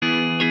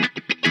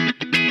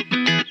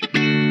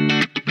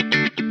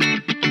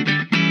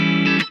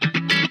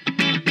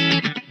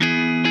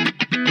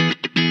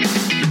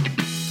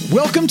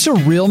Welcome to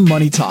Real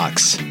Money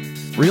Talks.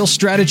 Real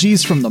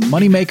strategies from the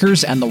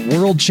moneymakers and the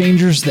world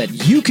changers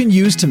that you can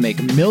use to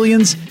make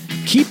millions,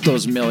 keep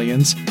those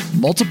millions,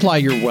 multiply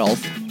your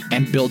wealth,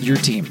 and build your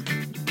team.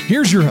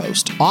 Here's your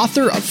host,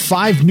 author of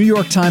 5 New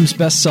York Times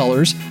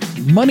bestsellers,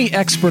 money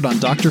expert on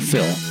Dr.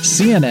 Phil,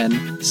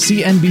 CNN,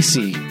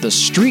 CNBC, The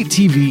Street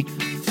TV,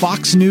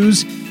 Fox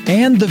News,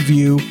 and The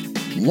View,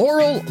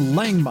 Loral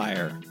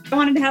Langemeier. I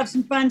wanted to have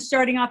some fun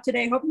starting off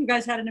today. Hope you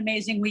guys had an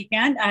amazing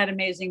weekend. I had an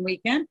amazing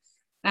weekend.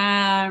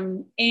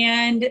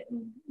 And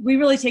we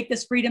really take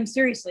this freedom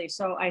seriously.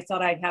 So I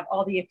thought I'd have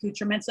all the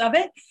accoutrements of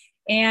it.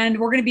 And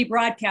we're going to be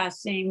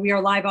broadcasting. We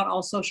are live on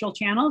all social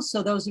channels.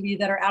 So those of you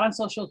that are out on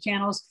social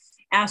channels,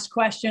 ask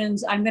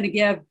questions. I'm going to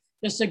give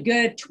just a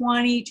good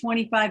 20,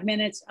 25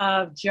 minutes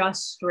of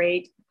just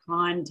straight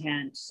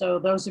content. So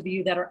those of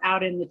you that are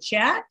out in the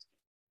chat,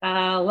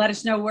 let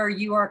us know where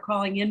you are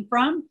calling in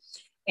from.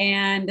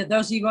 And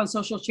those of you on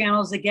social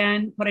channels,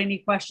 again, put any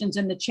questions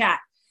in the chat.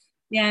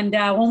 And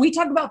when we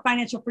talk about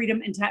financial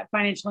freedom and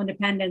financial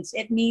independence,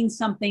 it means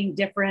something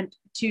different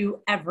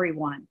to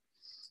everyone.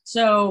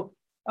 So,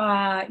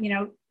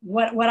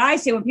 what I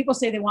say when people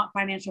say they want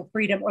financial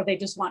freedom or they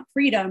just want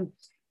freedom,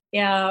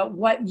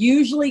 what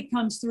usually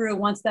comes through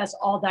once that's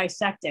all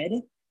dissected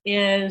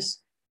is,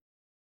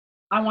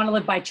 I want to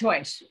live by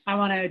choice. I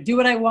want to do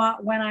what I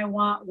want, when I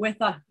want, with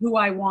who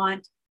I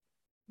want,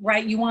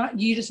 right?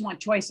 You just want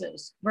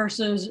choices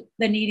versus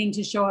the needing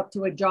to show up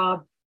to a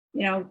job,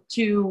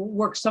 to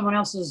work someone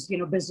else's,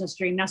 business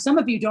dream. Now, some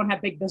of you don't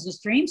have big business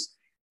dreams,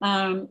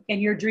 and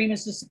your dream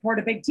is to support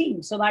a big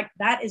team. So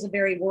that is a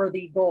very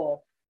worthy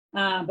goal.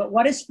 But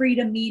what does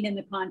freedom mean in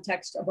the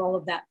context of all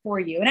of that for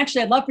you? And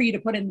actually, I'd love for you to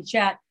put in the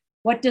chat,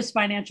 what does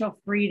financial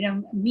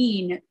freedom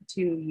mean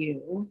to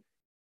you?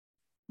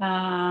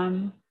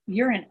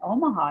 You're in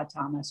Omaha,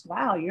 Thomas.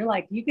 Wow.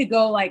 You could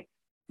go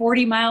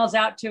 40 miles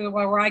out to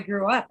where I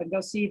grew up and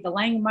go see the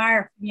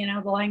Langemeier, the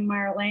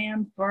Langemeier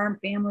Lamb Farm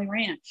Family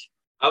Ranch.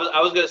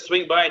 I was going to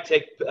swing by and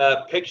take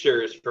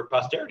pictures for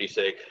posterity's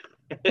sake.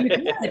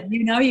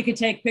 You could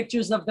take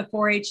pictures of the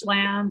 4-H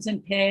lambs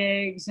and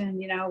pigs and,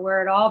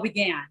 where it all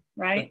began,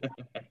 right?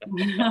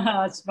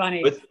 It's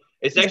funny.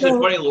 It's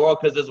actually funny, Laurel,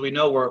 because as we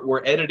know,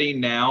 we're editing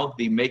now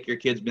the Make Your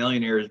Kids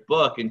Millionaires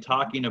book and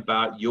talking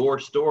about your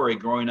story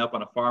growing up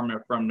on a farm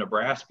from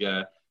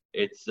Nebraska.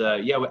 It's,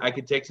 I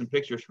could take some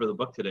pictures for the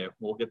book today.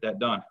 We'll get that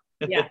done.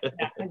 Yeah,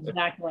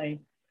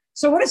 exactly.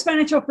 So what does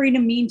financial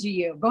freedom mean to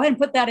you? Go ahead and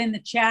put that in the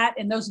chat.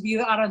 And those of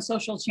you out on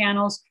social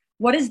channels,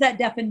 what does that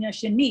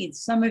definition mean?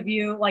 Some of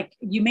you,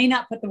 you may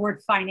not put the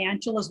word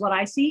financial is what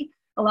I see.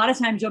 A lot of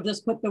times you'll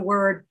just put the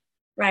word,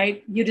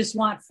 right? You just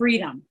want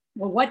freedom.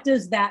 Well, what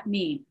does that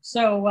mean?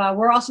 So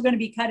we're also going to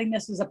be cutting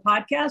this as a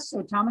podcast.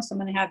 So Thomas, I'm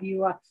going to have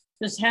you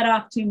just head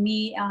off to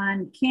me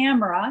on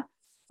camera.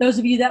 Those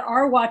of you that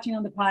are watching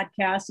on the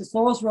podcast, it's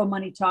Laurel's Real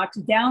Money Talks.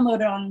 Download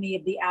it on any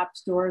of the app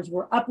stores.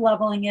 We're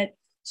up-leveling it,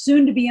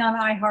 soon to be on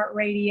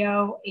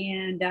iHeartRadio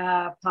and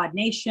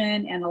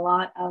PodNation and a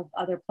lot of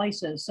other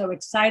places. So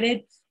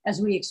excited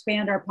as we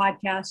expand our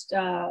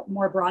podcast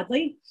more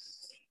broadly.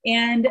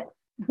 And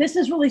this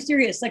is really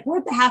serious. We're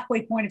at the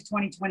halfway point of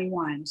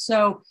 2021.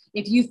 So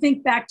if you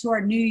think back to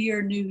our New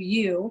Year, New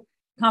You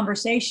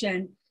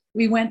conversation,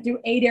 we went through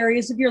 8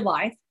 areas of your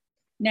life.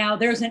 Now,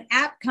 there's an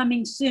app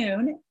coming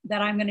soon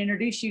that I'm going to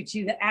introduce you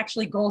to that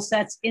actually goal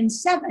sets in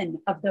 7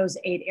 of those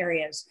 8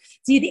 areas.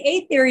 See, the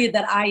 8th area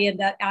that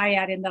I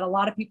add in that a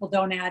lot of people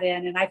don't add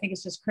in, and I think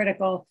it's just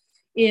critical,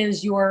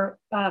 is your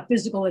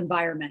physical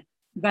environment.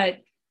 But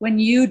when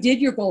you did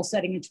your goal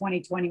setting in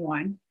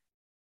 2021,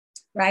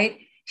 right,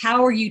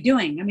 how are you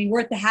doing? I mean,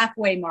 we're at the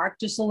halfway mark,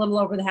 just a little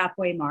over the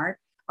halfway mark.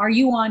 Are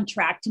you on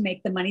track to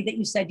make the money that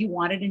you said you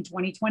wanted in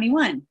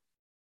 2021,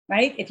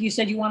 right? If you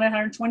said you wanted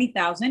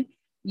 120,000,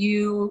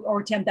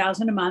 or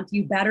 10,000 a month,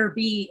 you better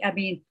be,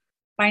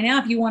 by now,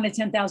 if you wanted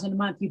 10,000 a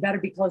month, you better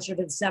be closer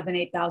to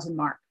the 8,000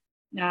 mark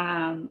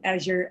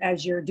as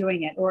you're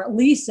doing it, or at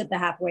least at the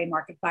halfway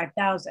mark at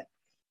 5,000,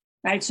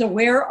 right? So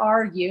where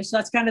are you? So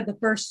that's kind of the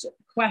first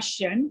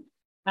question.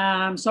 So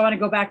I want to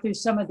go back through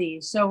some of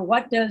these. So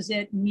what does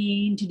it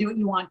mean to do what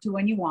you want to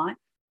when you want?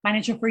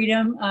 Financial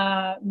freedom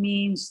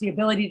means the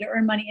ability to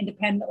earn money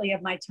independently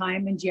of my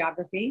time and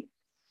geography,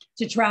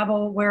 to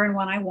travel where and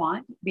when I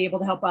want, be able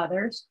to help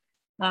others.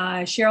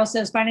 Cheryl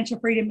says financial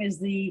freedom is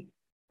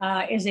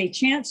a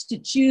chance to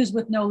choose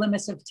with no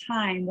limits of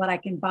time what I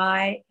can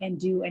buy and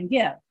do and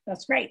give.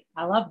 That's great.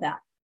 I love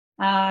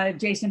that.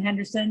 Jason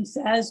Henderson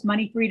says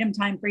money freedom,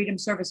 time freedom,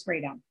 service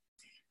freedom.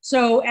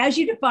 So as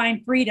you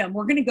define freedom,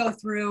 we're going to go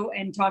through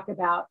and talk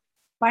about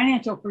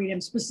financial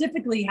freedom,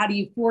 specifically, how do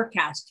you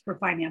forecast for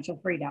financial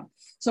freedom?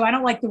 So I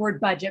don't like the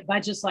word budget.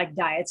 Budget's like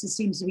diets. It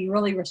seems to be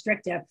really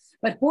restrictive,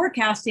 but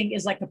forecasting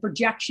is like a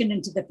projection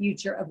into the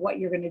future of what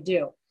you're going to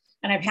do.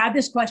 And I've had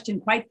this question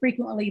quite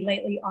frequently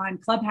lately on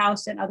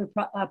Clubhouse and other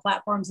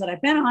platforms that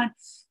I've been on.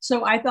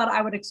 So I thought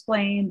I would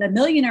explain the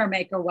Millionaire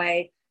Maker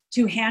way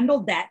to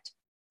handle debt.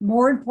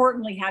 More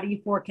importantly, how do you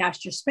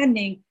forecast your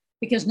spending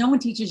because no one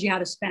teaches you how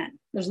to spend.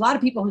 There's a lot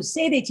of people who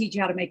say they teach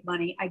you how to make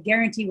money. I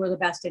guarantee we're the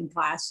best in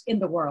class in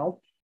the world,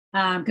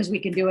 because we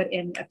can do it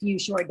in a few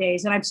short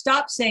days. And I've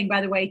stopped saying,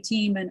 by the way,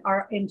 team and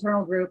our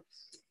internal group,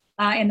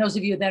 and those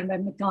of you that have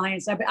been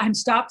clients, I'm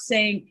stopped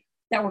saying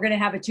that we're going to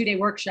have a 2-day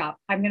workshop.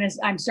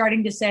 I'm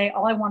starting to say,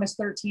 all I want is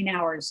 13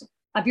 hours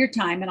of your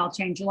time and I'll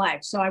change your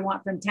life. So I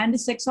want from 10 to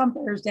 6 on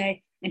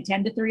Thursday and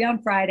 10 to 3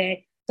 on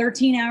Friday,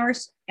 13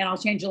 hours, and I'll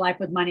change your life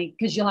with money,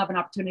 because you'll have an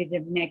opportunity to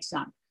make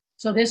some.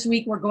 So this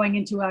week we're going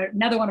into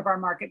another one of our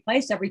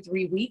marketplace every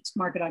 3 weeks.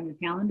 Mark it on your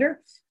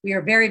calendar. We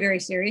are very, very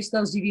serious.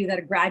 Those of you that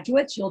are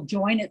graduates, you'll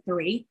join at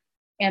 3,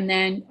 and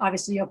then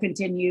obviously you'll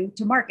continue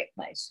to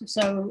marketplace.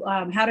 So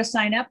how to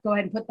sign up, go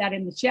ahead and put that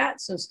in the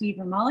chat. So Steve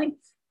and Molly,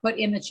 put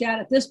in the chat.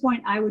 At this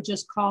point, I would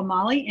just call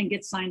Molly and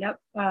get signed up.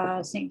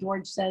 St.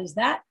 George says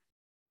that.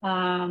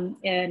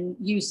 And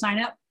you sign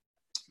up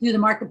through the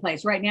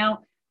marketplace. Right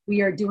now,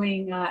 we are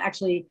doing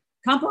actually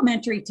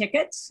complimentary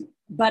tickets,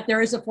 but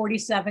there is a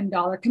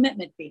 $47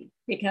 commitment fee,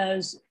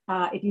 because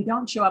if you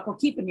don't show up, we're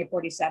keeping your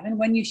 $47.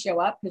 When you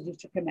show up, because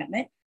it's your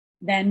commitment,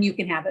 then you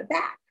can have it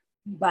back.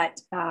 But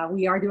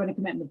we are doing a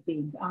commitment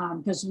fee,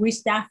 because we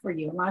staff for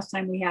you. And last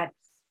time we had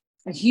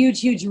a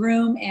huge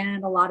room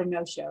and a lot of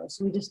no-shows.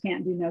 We just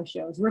can't do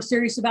no-shows. We're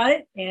serious about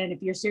it. And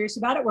if you're serious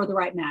about it, we're the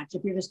right match.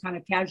 If you're just kind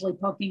of casually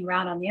poking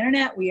around on the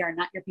internet, we are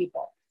not your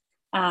people.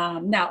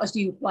 Now, as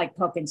you like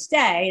poke and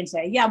stay and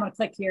say, yeah, I'm going to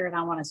click here and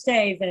I want to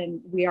stay,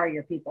 then we are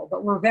your people.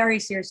 But we're very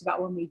serious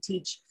about when we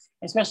teach,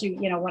 especially,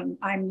 when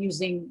I'm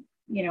using,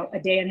 a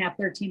day and a half,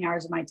 13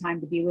 hours of my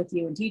time to be with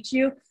you and teach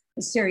you.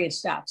 It's serious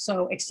stuff.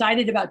 So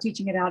excited about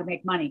teaching it how to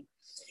make money.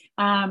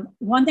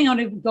 One thing I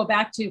want to go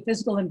back to,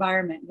 physical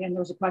environment. Again, there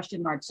was a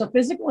question mark. So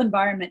physical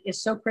environment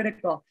is so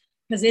critical,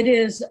 because it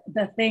is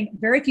the thing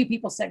very few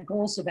people set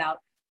goals about,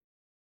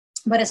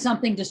 but it's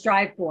something to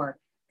strive for.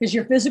 Because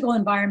your physical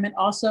environment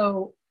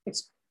also,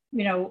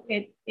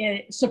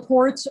 it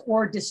supports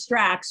or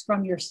distracts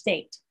from your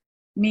state.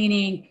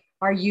 Meaning,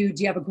 do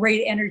you have a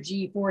great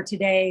energy for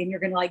today and you're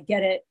going to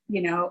get it,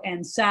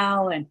 and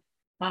sell and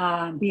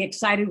be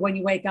excited when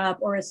you wake up,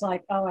 or it's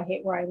like, oh, I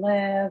hate where I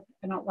live.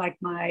 I don't like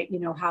my,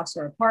 house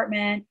or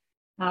apartment,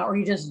 or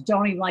you just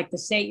don't even like the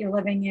state you're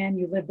living in.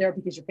 You live there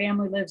because your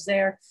family lives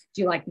there.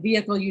 Do you like the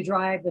vehicle you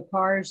drive, the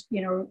cars,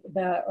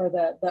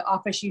 the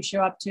office you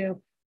show up to?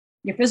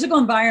 Your physical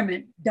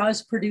environment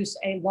does produce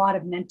a lot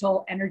of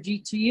mental energy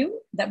to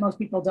you that most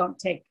people don't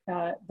take,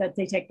 that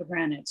they take for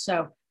granted.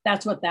 So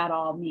that's what that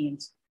all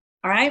means.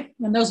 All right.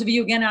 And those of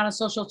you, again, out on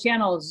social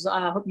channels,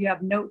 I hope you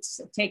have notes.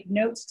 Take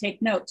notes.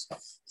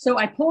 So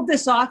I pulled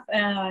this off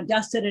and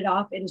dusted it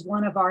off. It is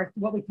one of our,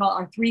 what we call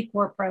our 3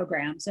 core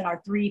programs and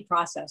our 3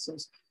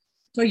 processes.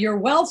 So your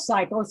wealth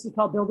cycle, this is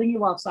called Building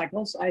Your Wealth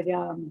Cycles. I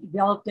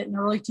developed it in the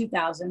early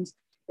 2000s.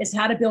 Is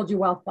how to build your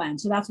wealth plan.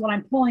 So that's what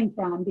I'm pulling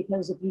from,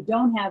 because if you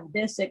don't have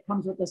this, it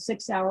comes with a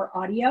 6-hour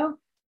audio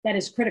that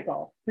is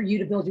critical for you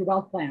to build your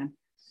wealth plan.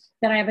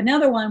 Then I have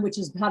another one, which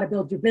is how to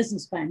build your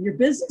business plan. Your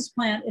business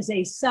plan is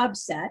a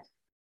subset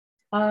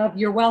of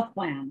your wealth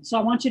plan. So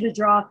I want you to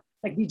draw,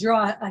 you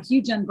draw a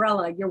huge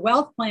umbrella. Your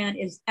wealth plan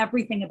is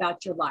everything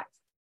about your life,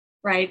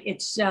 right?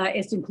 It's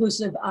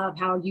inclusive of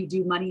how you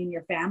do money in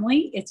your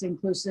family. It's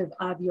inclusive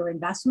of your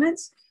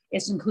investments.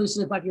 It's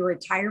inclusive of your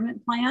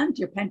retirement plans,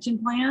 your pension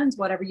plans,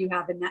 whatever you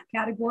have in that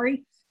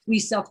category. We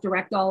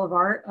self-direct all of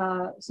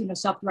our,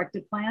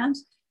 self-directed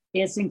plans.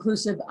 It's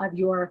inclusive of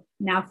your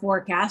now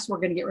forecast. We're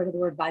going to get rid of the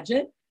word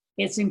budget.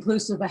 It's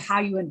inclusive of how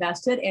you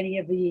invested, any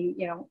of the,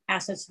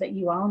 assets that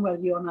you own, whether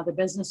you own other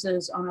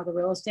businesses, own other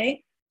real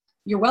estate.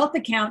 Your wealth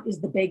account is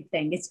the big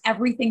thing. It's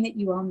everything that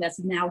you own that's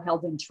now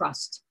held in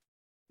trust.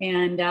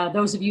 And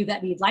those of you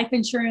that need life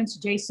insurance,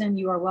 Jason,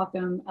 you are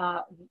welcome.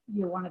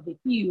 You're one of the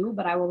few,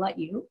 but I will let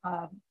you.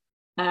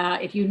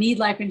 If you need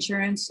life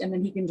insurance, and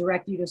then he can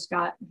direct you to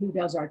Scott, who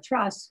does our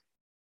trust.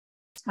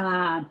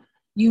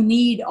 You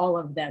need all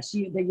of this.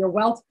 Your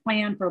wealth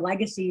plan for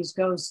legacies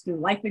goes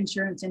through life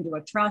insurance into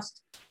a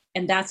trust,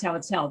 and that's how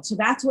it's held. So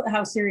that's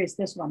how serious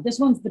this one. This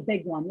one's the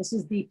big one. This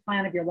is the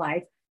plan of your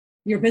life.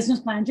 Your business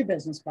plan is your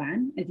business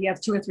plan. If you have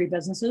 2 or 3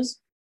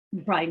 businesses,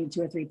 you probably need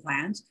 2 or 3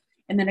 plans.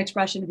 And then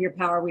expression of your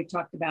power, we've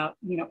talked about,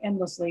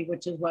 endlessly,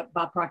 which is what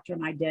Bob Proctor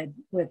and I did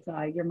with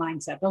your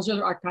mindset. Those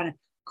are our kind of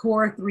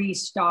core 3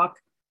 stock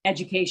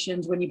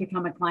educations. When you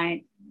become a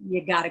client,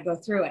 you got to go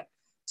through it.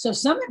 So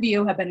some of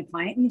you have been a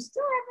client and you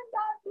still haven't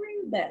gone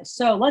through this.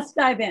 So let's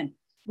dive in.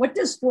 What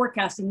does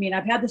forecasting mean?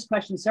 I've had this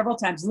question several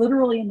times,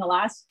 literally in the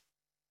last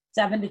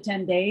 7 to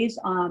 10 days,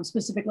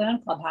 specifically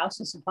on Clubhouse.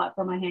 It's a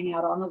platform I hang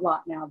out on a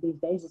lot now these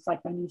days. It's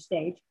like my new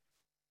stage.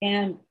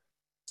 And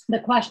the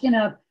question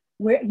of,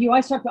 where you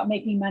always talk about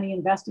making money,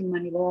 investing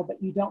money, Laurel,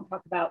 but you don't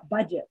talk about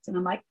budgets. And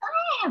I'm like,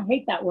 I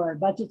hate that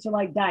word. Budgets are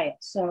like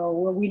diets. So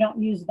we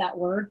don't use that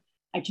word.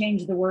 I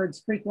change the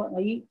words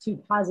frequently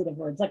to positive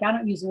words. Like I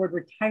don't use the word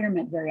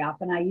retirement very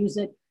often. I use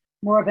it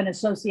more of an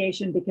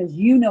association because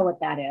you know what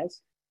that is.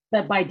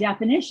 But by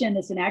definition,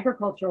 it's an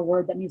agricultural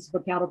word that means to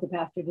put cattle to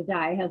pasture to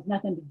die. It has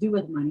nothing to do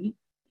with money.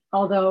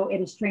 Although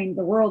it has trained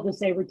the world to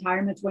say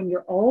retirement's when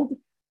you're old.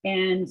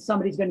 and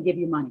somebody's going to give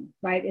you money,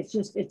 right? It's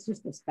just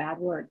this bad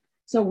word.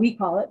 So we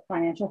call it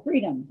financial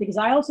freedom, because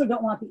I also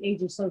don't want the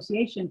age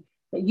association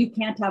that you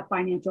can't have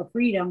financial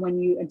freedom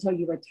until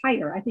you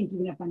retire. I think you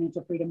can have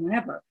financial freedom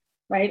whenever,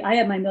 right? I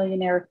had my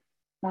millionaire.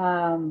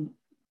 So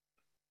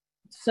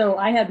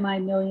I had my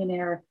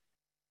millionaire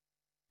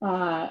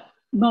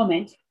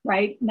moment,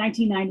 right?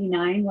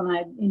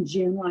 1999, in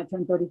June, when I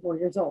turned 34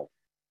 years old,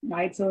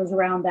 right? So it was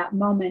around that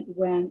moment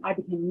when I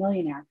became a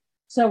millionaire.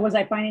 So was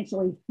I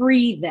financially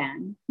free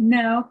then?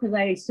 No, because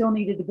I still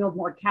needed to build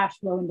more cash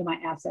flow into my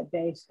asset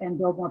base and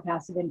build more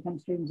passive income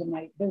streams in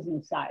my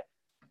business side.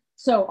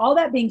 So all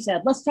that being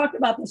said, let's talk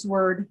about this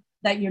word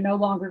that you're no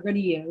longer going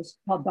to use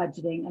called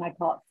budgeting, and I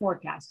call it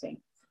forecasting.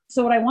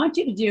 So what I want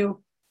you to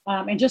do,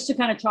 and just to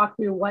kind of talk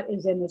through what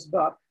is in this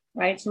book,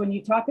 right? So when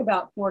you talk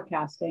about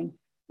forecasting,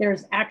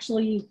 there's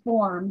actually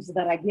forms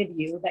that I give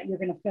you that you're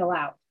going to fill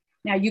out.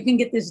 Now you can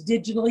get this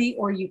digitally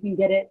or you can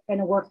get it in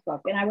a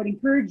workbook. And I would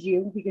encourage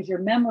you, because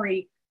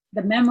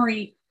the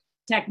memory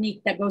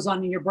technique that goes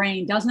on in your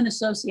brain doesn't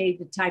associate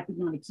to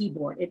typing on a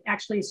keyboard. It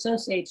actually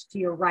associates to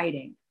your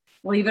writing.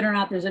 Believe it or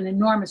not, there's an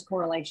enormous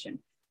correlation.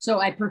 So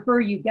I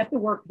prefer you get the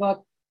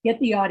workbook, get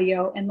the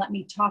audio, and let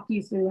me talk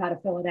you through how to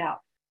fill it out.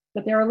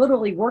 But there are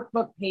literally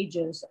workbook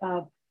pages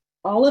of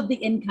all of the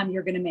income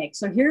you're going to make.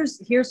 So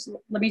here's,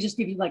 let me just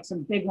give you like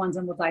some big ones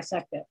and we'll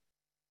dissect it.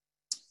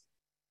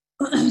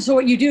 So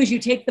what you do is you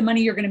take the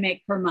money you're going to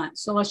make per month.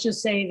 So let's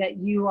just say that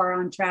you are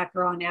on track,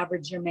 or on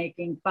average, you're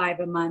making 5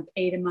 a month,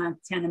 8 a month,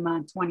 10 a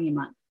month, 20 a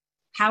month.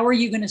 How are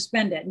you going to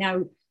spend it?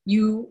 Now,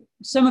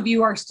 some of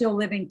you are still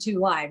living two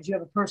lives. You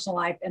have a personal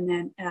life and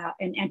then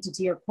an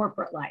entity or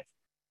corporate life.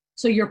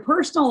 So your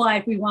personal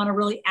life, we want to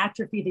really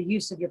atrophy the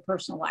use of your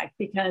personal life,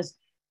 because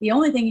the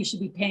only thing you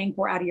should be paying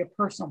for out of your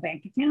personal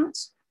bank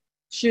accounts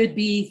should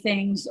be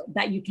things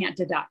that you can't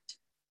deduct,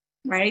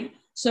 right?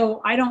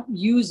 So I don't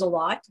use a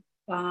lot.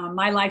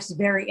 My life's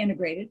very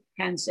integrated,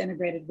 hence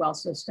integrated wealth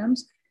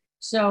systems.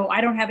 So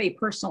I don't have a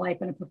personal life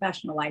and a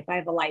professional life. I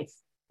have a life,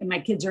 and my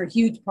kids are a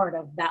huge part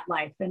of that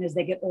life. And as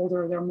they get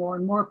older, they're more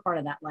and more part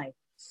of that life.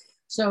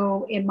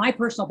 So in my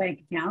personal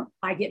bank account,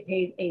 I get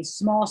paid a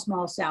small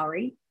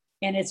salary,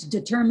 and it's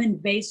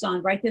determined based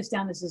on, write this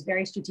down, this is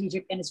very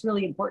strategic, and it's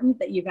really important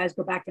that you guys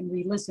go back and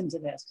re-listen to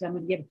this, because I'm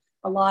going to give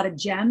a lot of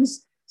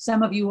gems.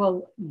 Some of you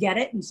will get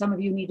it, and some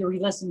of you need to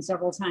re-listen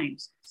several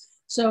times.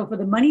 So for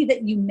the money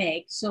that you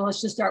make, so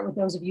let's just start with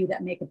those of you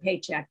that make a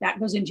paycheck, that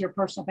goes into your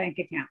personal bank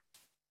account.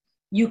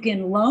 You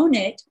can loan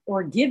it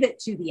or give it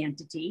to the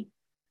entity,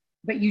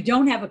 but you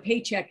don't have a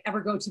paycheck ever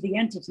go to the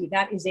entity.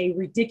 That is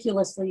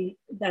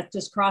that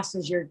just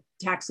crosses your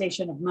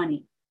taxation of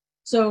money.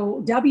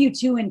 So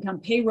W-2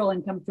 income, payroll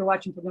income, if you're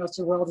watching from the rest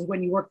of the world, is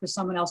when you work for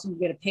someone else and you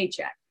get a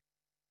paycheck.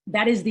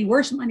 That is the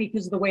worst money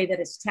because of the way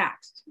that it's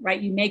taxed, right?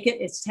 You make it,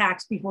 it's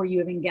taxed before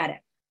you even get it.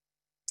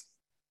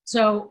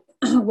 So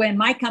when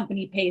my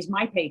company pays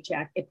my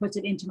paycheck, it puts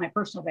it into my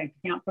personal bank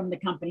account from the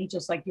company,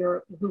 just like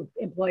who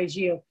employs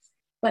you.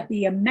 But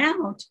the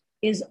amount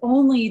is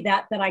only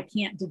that I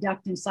can't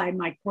deduct inside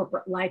my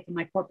corporate life and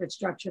my corporate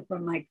structure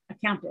from my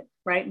accountant,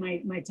 right?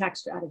 My tax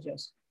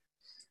strategist.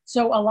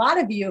 So a lot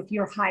of you, if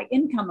you're high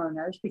income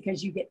earners,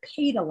 because you get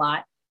paid a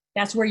lot,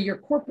 that's where your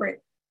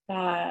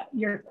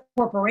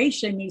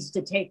corporation needs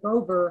to take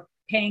over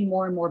paying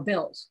more and more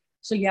bills.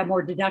 So you have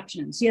more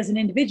deductions. See, as an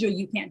individual,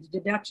 you can't do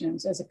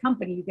deductions. As a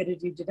company, you get to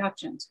do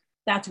deductions.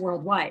 That's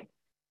worldwide.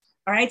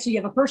 All right. So you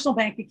have a personal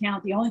bank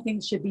account. The only thing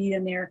that should be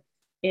in there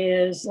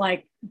is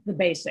like the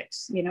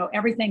basics,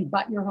 everything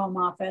but your home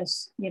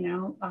office.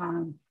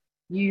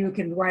 You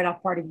can write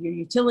off part of your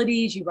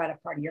utilities. You write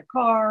off part of your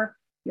car,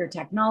 your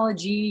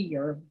technology,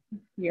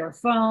 your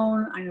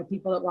phone. I know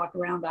people that walk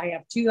around. I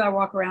have 2 I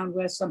walk around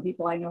with. Some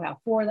people I know have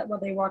 4 that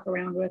they walk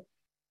around with.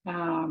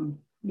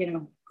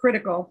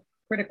 Critical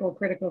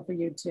for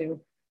you to,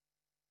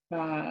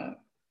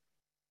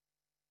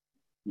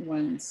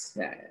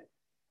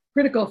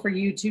 critical for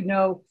you to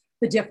know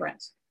the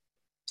difference.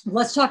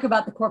 Let's talk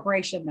about the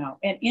corporation though.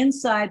 And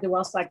inside the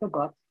Wealth Cycle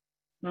book,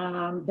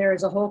 there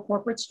is a whole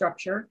corporate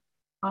structure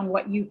on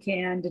what you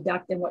can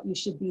deduct and what you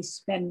should be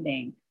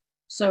spending.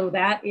 So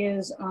that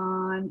is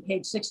on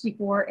page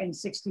 64 and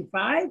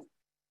 65.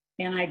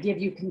 And I give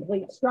you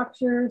complete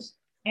structures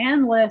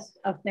and lists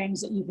of things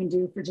that you can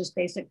do for just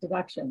basic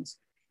deductions.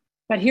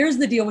 But here's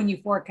the deal when you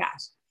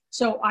forecast.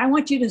 So I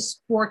want you to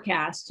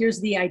forecast,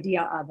 here's the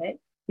idea of it,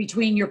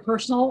 between your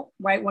personal,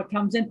 right, what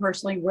comes in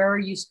personally, where are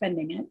you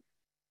spending it?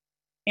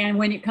 And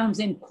when it comes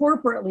in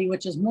corporately,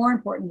 which is more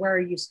important, where are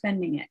you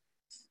spending it?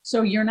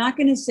 So you're not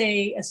going to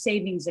say a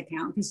savings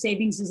account, because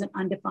savings is an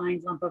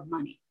undefined lump of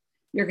money.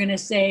 You're going to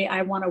say,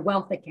 I want a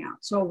wealth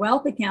account. So a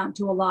wealth account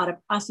to a lot of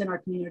us in our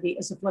community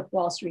is a Flip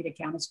Wall Street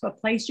account. It's a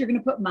place you're going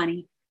to put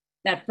money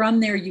that from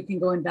there you can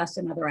go invest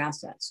in other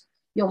assets.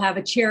 You'll have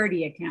a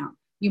charity account.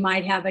 You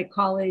might have a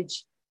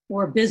college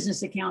or a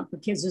business account for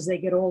kids as they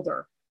get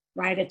older,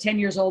 right? At 10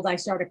 years old, I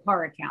start a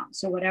car account.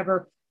 So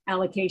whatever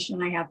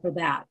allocation I have for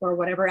that, or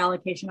whatever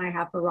allocation I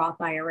have for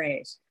Roth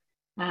IRAs.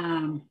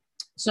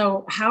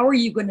 So how are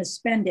you going to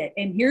spend it?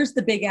 And here's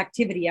the big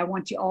activity I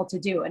want you all to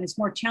do. And it's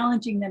more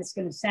challenging than it's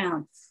going to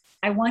sound.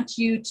 I want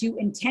you to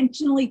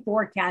intentionally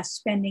forecast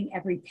spending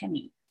every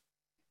penny.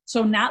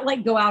 So not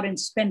like go out and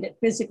spend it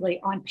physically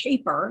on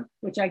paper,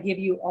 which I give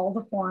you all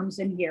the forms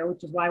in here,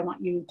 which is why I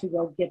want you to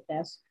go get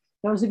this.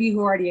 Those of you who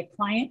are already a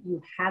client,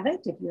 you have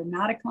it. If you're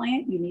not a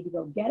client, you need to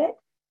go get it.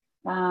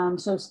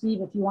 So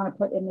Steve, if you want to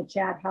put in the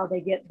chat how they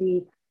get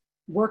the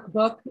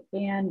workbook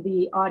and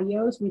the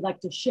audios, we'd like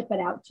to ship it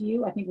out to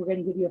you. I think we're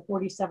going to give you a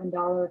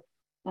 $47.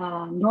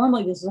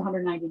 Normally this is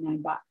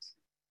 $199.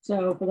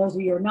 So for those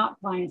of you who are not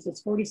clients,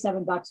 it's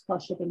 $47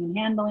 plus shipping and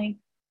handling,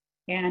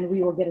 and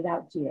we will get it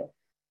out to you.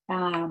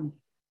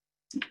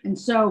 And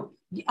so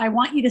I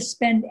want you to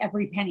spend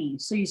every penny.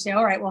 So you say,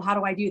 all right, well, how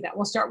do I do that?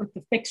 We'll start with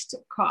the fixed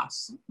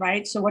costs,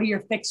 right? So what are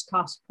your fixed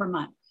costs per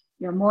month?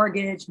 Your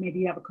mortgage, maybe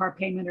you have a car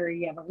payment or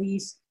you have a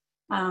lease,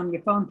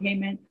 your phone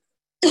payment,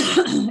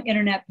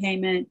 internet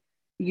payment,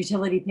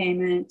 utility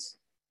payment,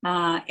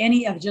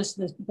 any of just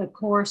the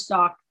core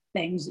stock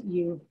things that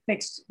you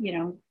fixed,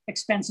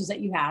 expenses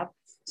that you have.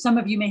 Some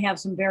of you may have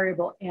some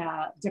variable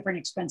different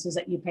expenses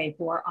that you pay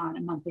for on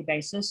a monthly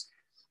basis,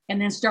 and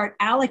then start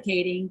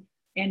allocating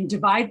and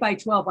divide by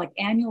 12, like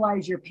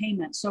annualize your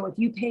payment. So if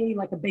you pay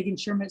like a big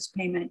insurance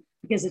payment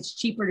because it's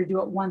cheaper to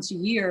do it once a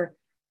year,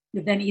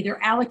 then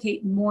either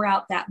allocate more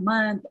out that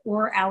month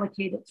or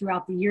allocate it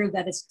throughout the year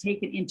that is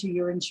taken into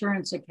your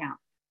insurance account.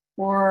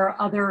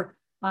 Or other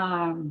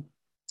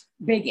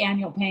big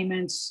annual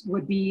payments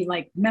would be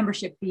like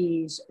membership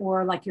fees,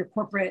 or like your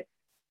corporate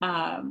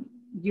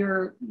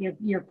your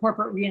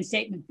corporate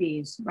reinstatement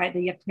fees, right? That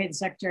you have to pay the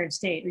Secretary of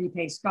State, or you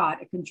pay Scott,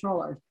 a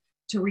controller,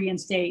 to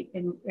reinstate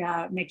and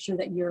make sure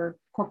that your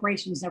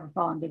corporations never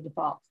fall into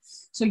default.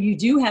 So you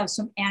do have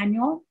some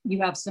annual,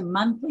 you have some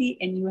monthly,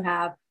 and you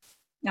have,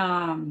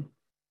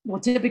 well,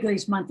 typically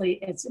it's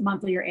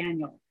monthly or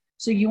annual.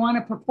 So you want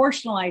to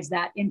proportionalize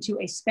that into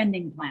a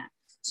spending plan.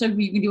 So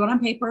you can do it on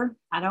paper.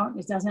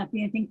 It doesn't have to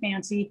be anything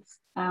fancy.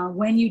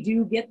 When you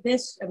do get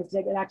this,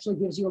 it actually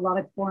gives you a lot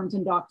of forms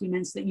and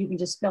documents that you can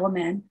just fill them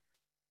in.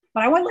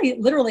 But I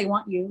literally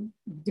want you,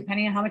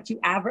 depending on how much you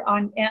average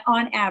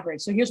on average.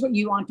 So here's what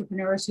you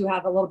entrepreneurs who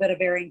have a little bit of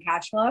varying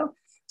cash flow,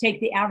 take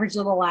the average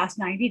of the last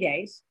 90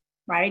 days,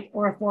 right?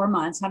 Or 4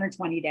 months,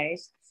 120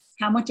 days.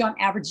 How much on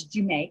average did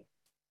you make?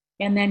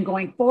 And then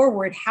going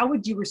forward, how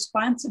would you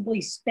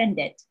responsibly spend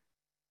it?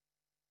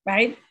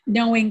 Right?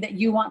 Knowing that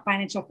you want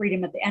financial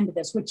freedom at the end of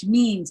this, which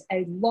means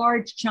a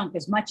large chunk,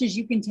 as much as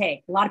you can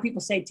take. A lot of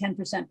people say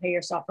 10% pay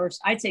yourself first.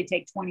 I'd say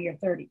take 20 or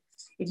 30.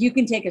 If you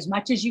can take as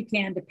much as you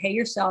can to pay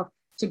yourself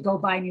to go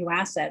buy new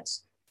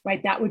assets,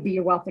 right? That would be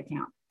your wealth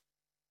account,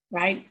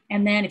 right?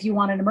 And then if you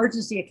want an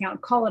emergency account,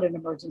 call it an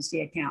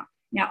emergency account.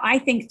 Now, I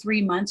think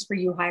 3 months for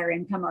you higher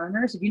income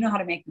earners, if you know how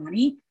to make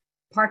money,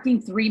 parking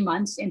 3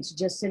 months into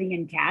just sitting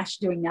in cash,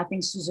 doing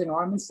nothing Susan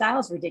Orman style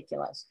is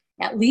ridiculous.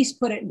 At least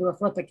put it into a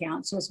flip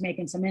account so it's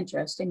making some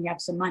interest and you have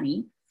some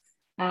money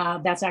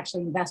that's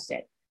actually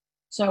invested.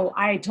 So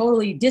I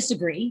totally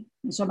disagree.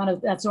 So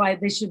that's why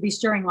they should be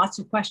stirring lots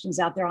of questions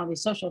out there on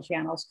these social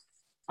channels.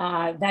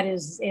 That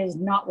is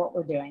not what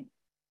we're doing.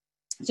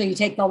 So you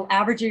take the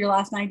average of your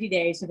last 90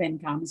 days of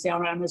income and say, all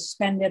right, I'm going to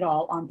spend it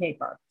all on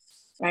paper,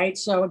 right?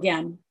 So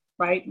again,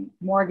 right,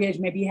 mortgage,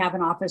 maybe you have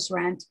an office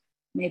rent.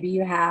 Maybe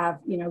you have,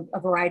 a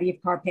variety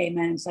of car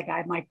payments. Like I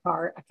have my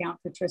car account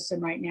for Tristan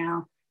right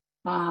now.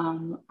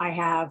 I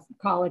have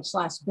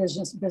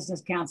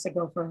college/business accounts that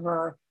go for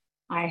her.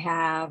 I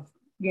have,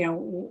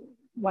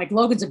 like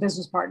Logan's a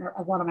business partner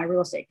of one of my real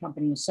estate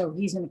companies. So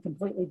he's in a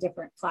completely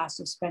different class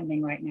of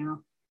spending right now.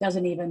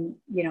 Doesn't even,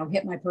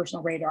 hit my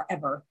personal radar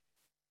ever.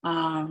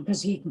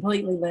 Because he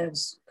completely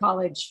lives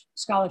college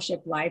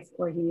scholarship life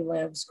or he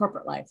lives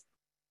corporate life.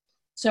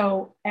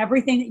 So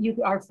everything that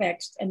you are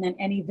fixed, and then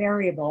any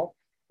variable,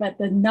 but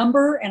the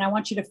number, and I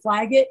want you to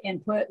flag it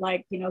and put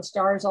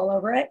stars all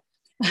over it.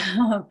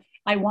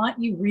 I want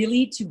you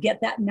really to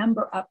get that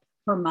number up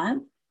per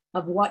month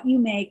of what you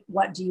make,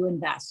 what do you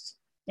invest,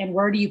 and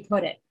where do you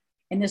put it?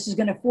 And this is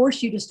going to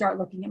force you to start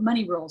looking at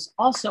money rules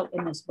also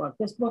in this book.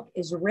 This book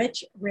is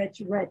rich,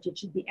 rich, rich. It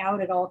should be out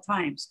at all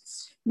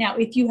times. Now,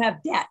 if you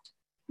have debt,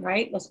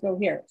 right? Let's go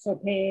here. So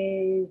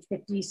page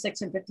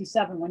 56 and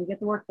 57, when you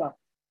get the workbook,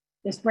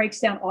 this breaks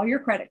down all your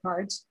credit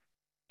cards,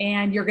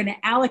 and you're going to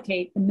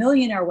allocate the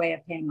millionaire way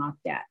of paying off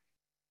debt.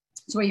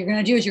 So what you're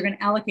going to do is you're going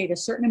to allocate a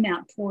certain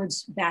amount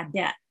towards bad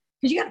debt,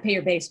 because you got to pay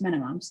your base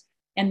minimums.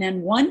 And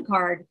then one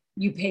card,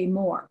 you pay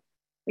more,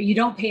 but you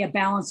don't pay a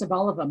balance of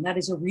all of them. That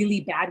is a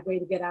really bad way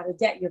to get out of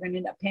debt. You're going to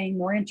end up paying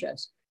more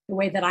interest. The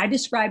way that I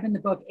describe in the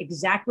book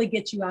exactly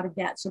gets you out of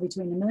debt. So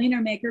between the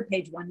Millionaire Maker,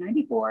 page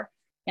 194,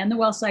 and the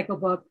Wealth Cycle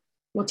book,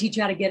 will teach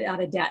you how to get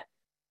out of debt,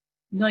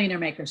 Millionaire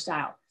Maker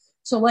style.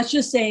 So let's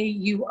just say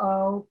you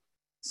owe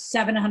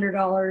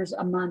 $700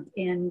 a month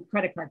in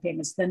credit card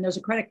payments. Then there's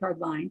a credit card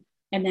line.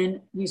 And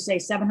then you say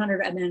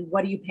 700, and then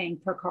what are you paying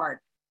per card,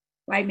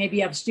 right? Maybe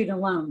you have student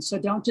loans. So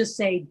don't just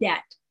say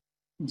debt,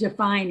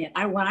 define it.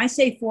 When I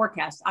say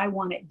forecast, I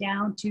want it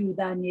down to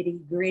the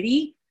nitty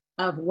gritty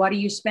of what are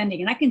you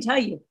spending? And I can tell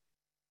you,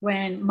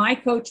 When my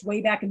coach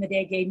way back in the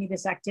day gave me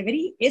this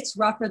activity, it's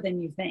rougher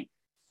than you think.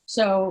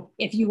 So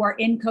if you are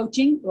in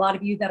coaching, a lot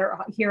of you that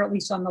are here, at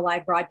least on the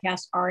live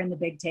broadcast, are in the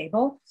big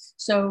table.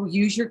 So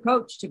use your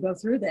coach to go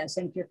through this.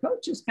 And if your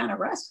coach is kind of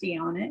rusty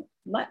on it,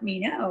 let me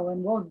know.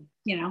 And we'll,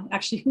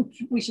 actually,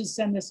 we should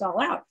send this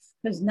all out,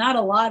 because not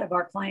a lot of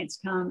our clients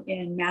come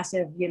in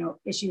massive,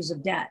 issues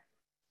of debt.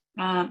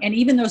 And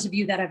even those of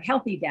you that have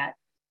healthy debt,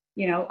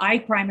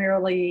 I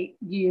primarily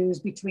use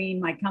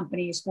between my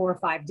companies 4 or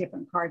 5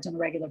 different cards on a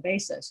regular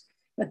basis,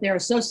 but they're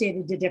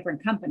associated to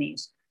different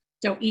companies.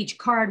 So each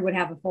card would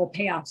have a full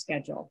payoff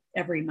schedule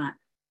every month.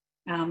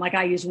 Like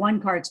I use one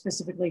card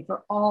specifically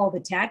for all the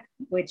tech,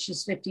 which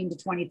is $15,000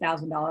 to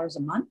 $20,000 a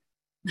month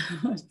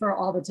for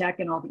all the tech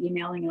and all the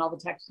emailing and all the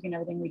texting and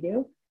everything we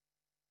do.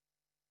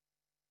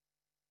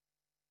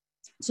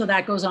 So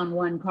that goes on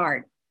one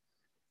card.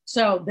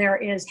 So there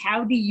is,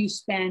 how do you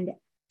spend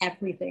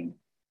everything?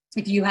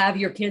 If you have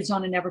your kids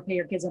on a never pay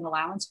your kids an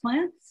allowance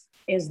plan,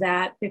 is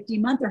that 50 a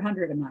month or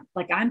 100 a month?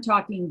 Like I'm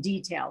talking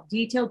detail.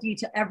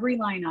 Every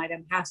line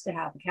item has to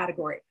have a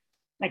category.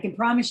 I can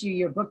promise you,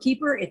 your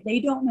bookkeeper, if they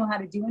don't know how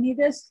to do any of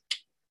this,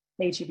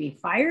 they should be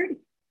fired,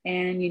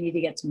 and you need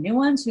to get some new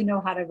ones who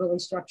know how to really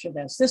structure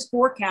this. This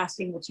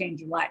forecasting will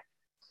change your life.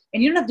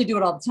 And you don't have to do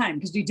it all the time,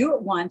 because you do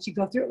it once, you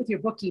go through it with your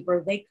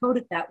bookkeeper, they code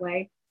it that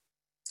way,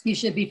 you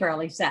should be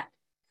fairly set.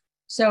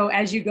 So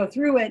as you go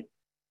through it,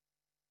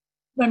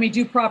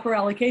 do proper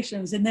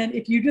allocations. And then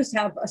if you just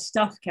have a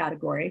stuff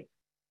category,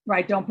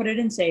 right, don't put it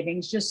in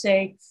savings, just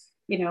say,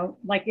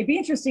 like it'd be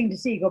interesting to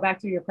see, go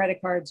back through your credit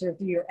cards or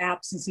through your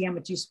apps and see how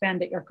much you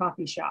spend at your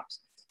coffee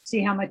shops.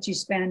 See how much you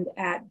spend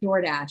at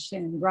DoorDash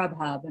and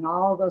Grubhub and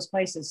all those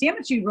places. See how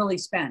much you really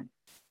spend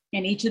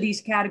in each of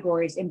these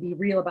categories and be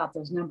real about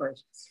those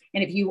numbers.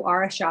 And if you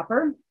are a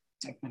shopper,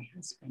 like my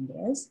husband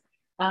is,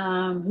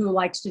 who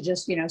likes to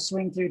just,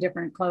 swing through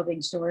different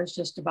clothing stores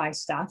just to buy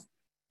stuff,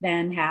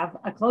 then have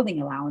a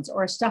clothing allowance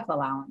or a stuff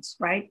allowance,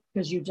 right?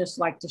 Because you just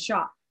like to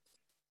shop.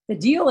 The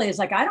deal is,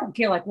 like, I don't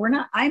care, like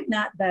I'm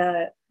not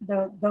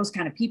those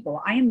kind of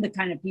people. I am the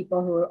kind of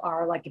people who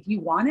are like, if you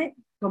want it,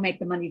 go make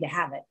the money to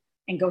have it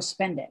and go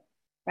spend it,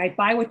 right?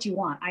 Buy what you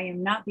want. I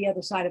am not the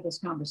other side of this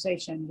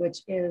conversation, which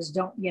is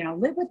don't,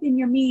 live within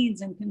your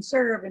means and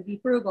conserve and be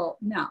frugal.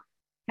 No,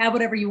 have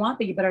whatever you want,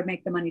 but you better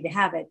make the money to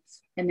have it.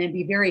 And then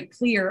be very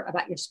clear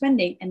about your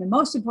spending. And the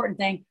most important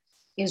thing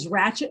is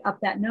ratchet up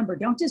that number.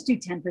 Don't just do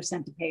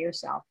 10% to pay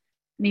yourself.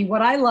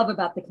 What I love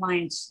about the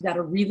clients that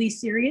are really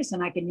serious,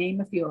 and I can name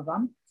a few of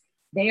them,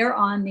 they are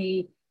on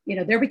the,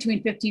 they're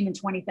between 15 and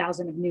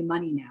 20,000 of new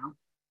money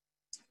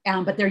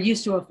now, but they're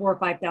used to a $4,000 or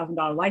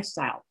 $5,000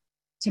 lifestyle.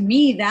 To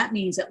me, that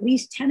means at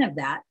least 10 of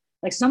that,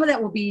 like some of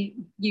that will be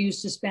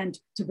used to spend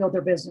to build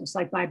their business,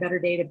 like buy better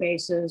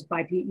databases,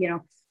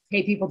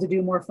 pay people to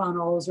do more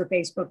funnels or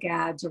Facebook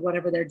ads or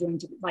whatever they're doing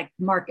to like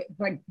market,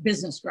 like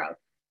business growth.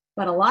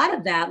 But a lot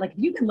of that, like if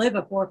you can live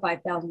a $4,000 or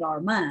 $5,000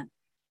 a month,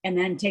 and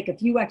then take a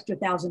few extra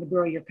thousand to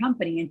grow your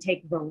company and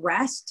take the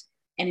rest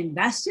and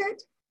invest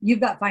it, you've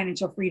got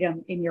financial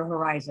freedom in your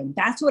horizon.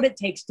 That's what it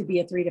takes to be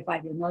a 3 to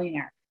 5 year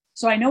millionaire.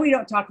 So I know we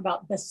don't talk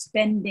about the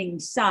spending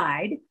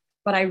side,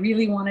 but I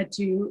really wanted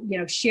to,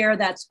 share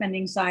that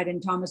spending side.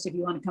 And Thomas, if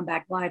you want to come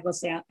back live,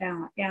 let's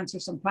answer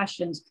some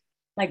questions.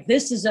 Like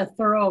this is a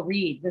thorough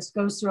read. This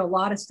goes through a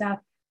lot of stuff.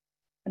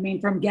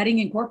 From getting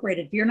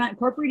incorporated. If you're not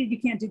incorporated,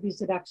 you can't do these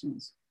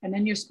deductions. And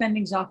then your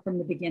spending's off from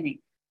the beginning.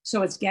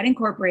 So it's get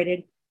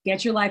incorporated.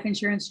 Get your life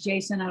insurance.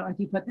 Jason, I don't know if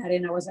you put that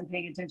in. I wasn't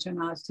paying attention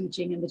when I was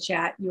teaching in the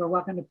chat. You are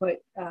welcome to put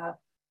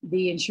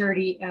the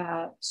Insurity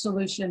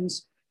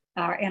Solutions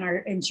and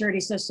our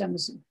Insurity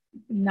Systems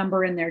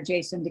number in there,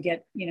 Jason, to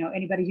get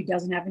anybody who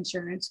doesn't have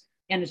insurance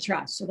and a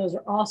trust. So those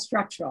are all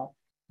structural.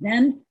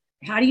 Then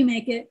how do you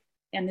make it?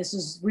 And this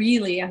is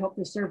really, I hope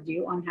this served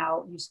you on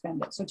how you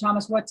spend it. So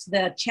Thomas, what's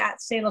the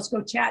chat say? Let's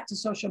go chat to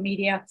social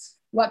media.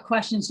 What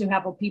questions do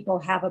people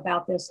have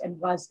about this, and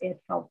was it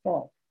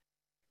helpful?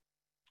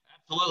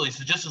 Absolutely.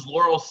 So just as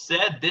Laurel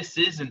said, this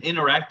is an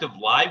interactive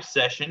live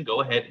session.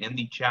 Go ahead in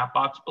the chat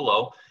box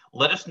below.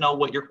 Let us know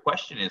what your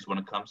question is when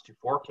it comes to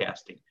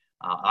forecasting.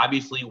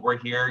 Obviously, we're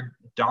here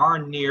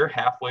darn near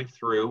halfway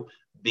through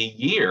the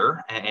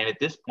year. And at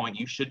this point,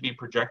 you should be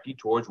projecting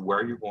towards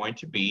where you're going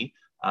to be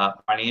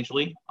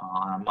financially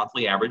on a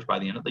monthly average by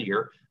the end of the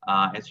year.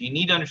 And so you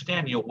need to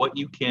understand, what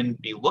you can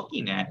be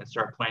looking at and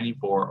start planning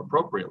for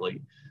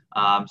appropriately.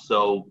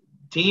 So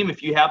team,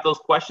 if you have those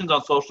questions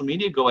on social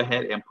media, go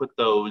ahead and put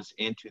those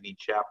into the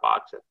chat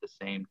box at the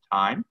same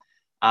time.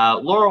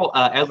 Laurel,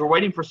 as we're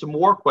waiting for some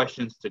more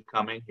questions to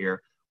come in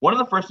here, one of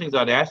the first things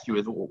I'd ask you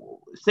is,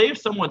 say if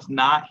someone's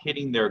not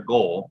hitting their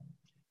goal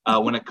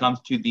when it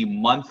comes to the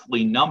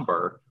monthly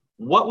number,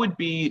 what would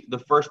be the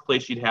first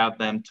place you'd have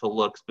them to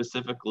look,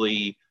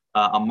 specifically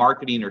on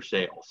marketing or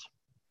sales?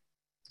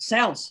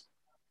 Sales.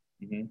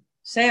 Mm-hmm.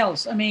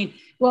 Sales.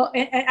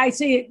 I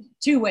say it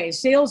 2 ways.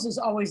 Sales is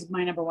always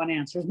my number one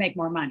answer, is make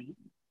more money.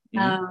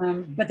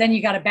 Mm-hmm. But then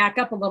you got to back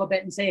up a little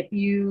bit and say, if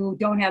you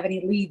don't have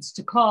any leads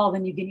to call,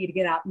 then you need to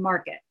get out and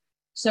market.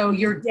 So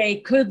your day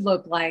could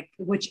look like,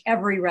 which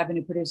every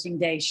revenue producing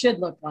day should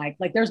look like.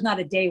 Like there's not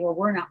a day where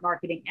we're not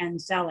marketing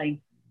and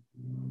selling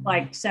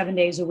like 7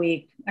 days a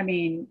week. I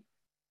mean,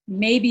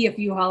 maybe a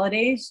few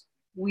holidays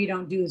we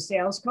don't do the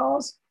sales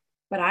calls,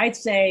 but I'd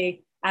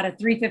say out of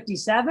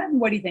 357,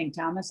 what do you think,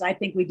 Thomas? I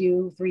think we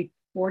do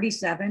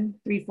 347,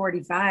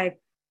 345.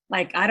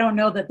 Like, I don't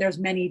know that there's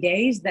many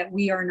days that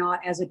we are not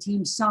as a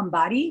team,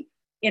 somebody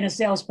in a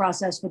sales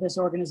process for this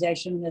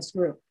organization and this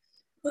group.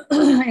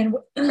 And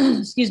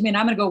excuse me, and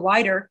I'm going to go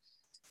wider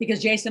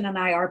because Jason and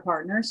I are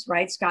partners,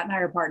 right? Scott and I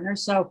are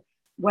partners. So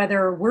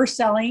whether we're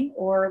selling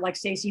or like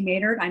Stacey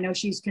Maynard, I know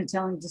she's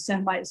continuing to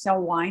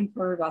sell wine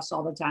for us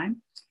all the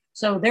time.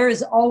 So there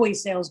is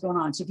always sales going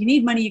on. So if you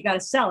need money, you got to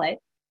sell it,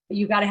 but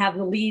you got to have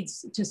the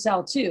leads to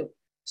sell too.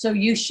 So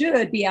you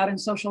should be out in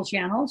social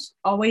channels,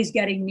 always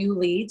getting new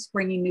leads,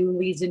 bringing new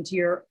leads into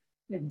your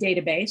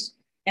database,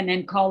 and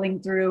then calling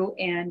through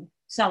and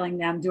selling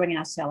them, doing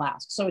an sell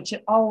ask. So it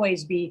should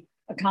always be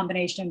a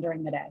combination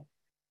during the day.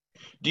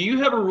 Do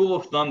you have a rule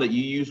of thumb that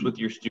you use with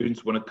your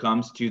students when it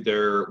comes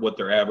to what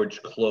their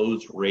average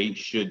close rate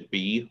should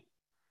be?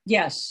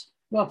 Yes.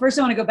 Well, first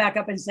I want to go back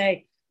up and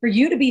say, for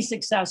you to be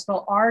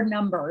successful, our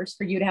numbers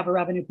for you to have a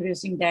revenue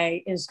producing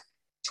day is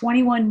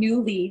 21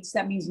 new leads.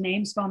 That means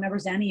names, phone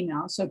numbers, and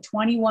email. So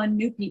 21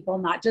 new people,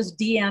 not just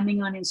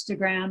DMing on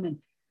Instagram and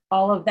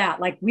all of that.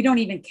 Like we don't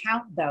even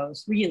count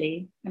those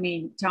really. I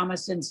mean,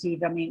 Thomas and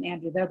Steve,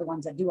 Andrew, they're the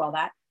ones that do all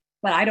that.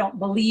 But I don't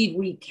believe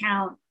we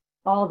count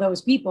all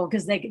those people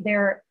because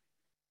they're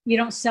you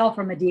don't sell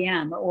from a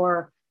DM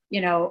or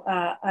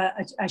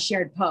a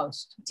shared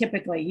post.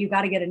 Typically, you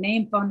got to get a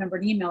name, phone number,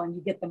 and email, and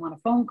you get them on a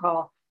phone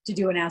call to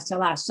do an ask to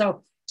last.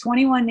 So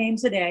 21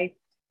 names a day,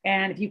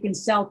 and if you can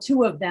sell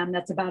 2 of them,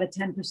 that's about a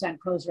 10%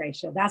 close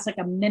ratio. That's like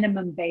a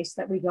minimum base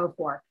that we go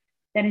for.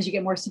 Then, as you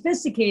get more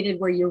sophisticated,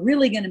 where you're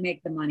really going to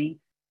make the money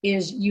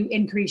is you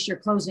increase your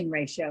closing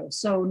ratio.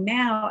 So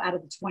now, out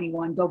of the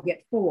 21, go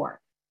get 4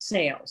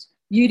 sales.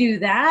 You do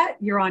that,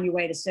 you're on your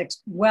way to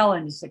well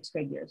into 6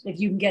 figures. If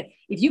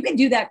you can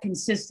do that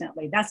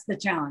consistently, that's the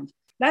challenge.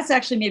 That's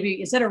actually maybe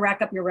instead of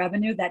rack up your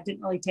revenue, that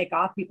didn't really take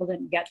off. People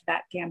didn't get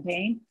that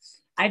campaign.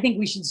 I think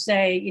we should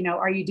say,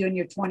 are you doing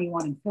your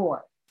 21 and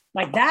 4?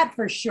 Like that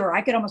for sure.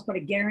 I could almost put a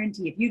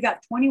guarantee. If you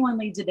got 21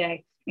 leads a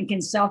day and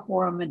can sell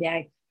 4 of them a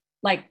day,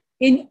 like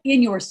in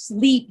your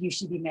sleep, you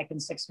should be making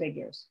 6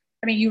 figures.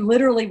 I mean, you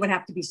literally would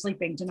have to be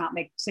sleeping to not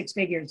make 6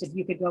 figures if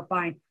you could go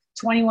find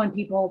 21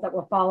 people that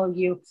will follow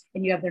you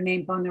and you have their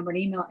name, phone number, and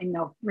email, and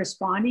they'll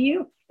respond to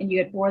you and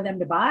you get 4 of them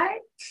to buy,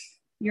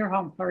 you're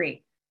home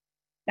free.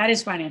 That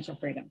is financial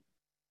freedom.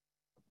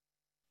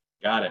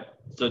 Got it.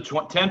 So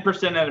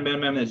 10% at a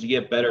minimum as you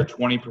get better,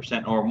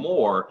 20% or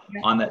more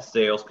on that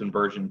sales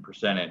conversion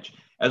percentage.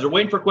 As we're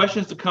waiting for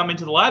questions to come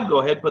into the live, go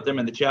ahead, put them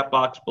in the chat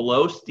box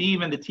below.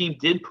 Steve and the team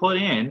did put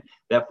in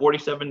that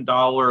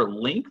 $47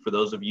 link for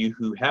those of you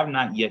who have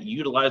not yet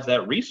utilized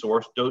that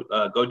resource. Go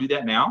do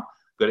that now.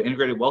 Go to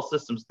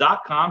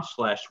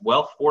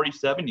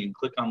integratedwealthsystems.com/wealth47. You can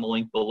click on the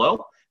link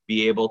below,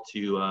 be able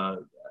to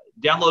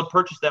download,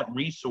 purchase that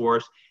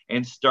resource,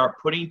 and start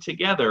putting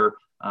together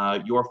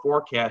your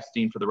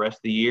forecasting for the rest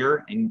of the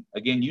year. And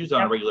again, use it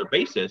on a regular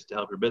basis to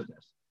help your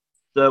business.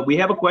 So we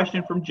have a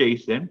question from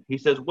Jason. He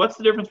says, what's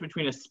the difference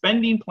between a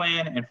spending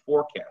plan and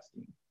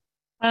forecasting?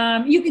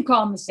 You can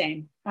call them the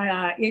same.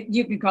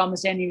 You can call them the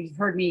same. You've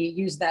heard me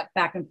use that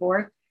back and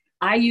forth.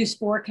 I use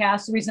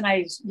forecast. The reason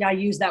I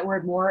use that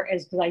word more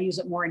is because I use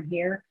it more in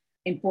here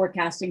in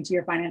forecasting to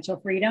your financial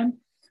freedom.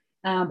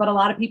 But a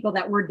lot of people,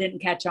 that word didn't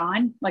catch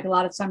on. Like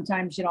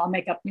sometimes, I'll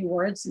make up new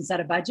words instead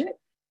of budget.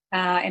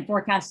 And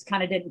forecast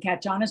kind of didn't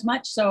catch on as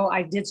much. So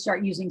I did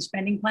start using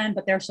spending plan,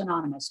 but they're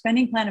synonymous.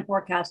 Spending plan and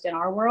forecast in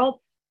our world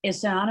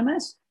is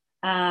synonymous.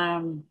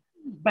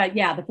 But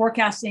yeah, the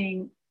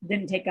forecasting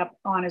didn't take up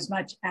on as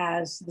much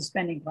as the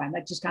spending plan.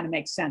 That just kind of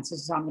makes sense.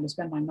 This is how I'm going to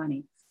spend my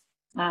money.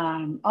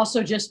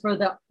 Also, just for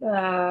the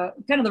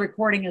kind of the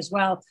recording as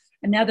well,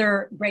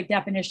 another great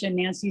definition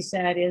Nancy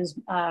said is,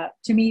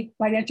 to me,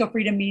 financial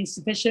freedom means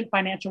sufficient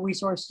financial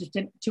resources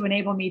to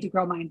enable me to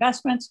grow my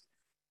investments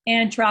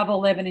and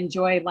travel, live, and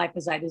enjoy life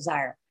as I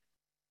desire.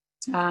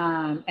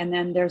 And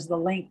then there's the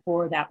link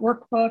for that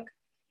workbook.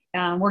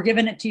 We're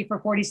giving it to you for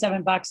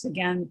 $47.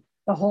 Again,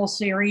 the whole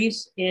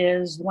series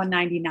is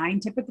 $199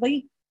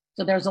 typically.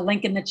 So there's a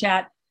link in the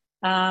chat.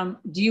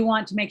 Do you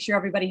want to make sure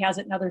everybody has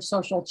it in other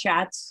social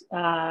chats?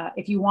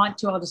 If you want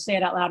to, I'll just say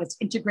it out loud. It's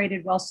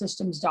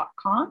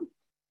integratedwealthsystems.com,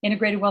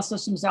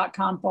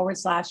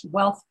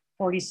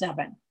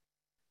 integratedwealthsystems.com/wealth47.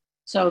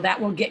 So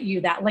that will get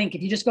you that link.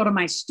 If you just go to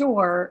my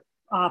store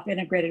off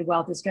Integrated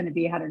Wealth, it's going to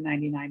be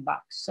 $199.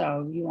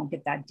 So you won't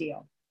get that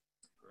deal.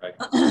 Right.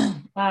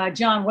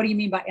 John, what do you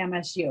mean by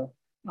MSU?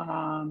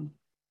 Do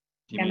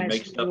you mean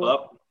make stuff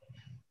up?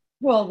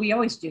 Well, we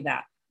always do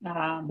that.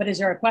 But is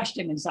there a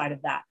question inside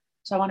of that?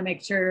 So I want to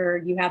make sure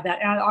you have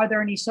that. Are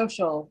there any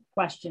social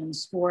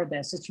questions for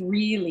this? It's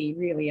really,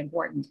 really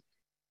important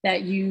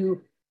that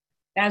you,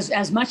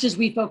 as much as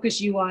we focus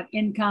you on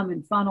income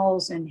and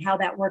funnels and how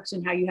that works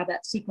and how you have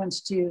that sequence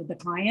to the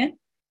client,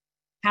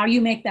 how you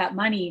make that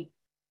money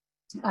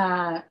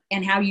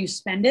and how you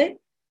spend it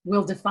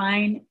will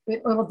define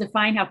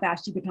how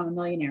fast you become a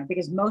millionaire.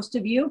 Because most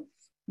of you,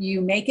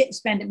 you make it,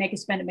 spend it, make it,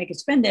 spend it, make it,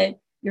 spend it.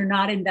 You're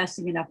not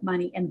investing enough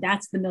money. And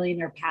that's the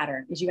millionaire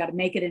pattern, is you got to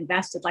make it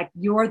invested. Like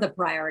you're the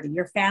priority.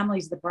 Your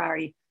family's the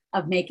priority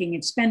of making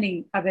and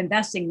spending, of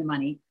investing the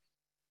money.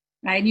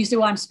 Right. And you say,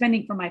 well, I'm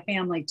spending for my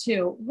family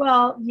too.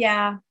 Well,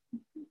 yeah,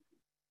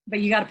 but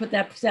you got to put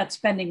that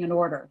spending in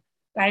order.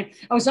 Right.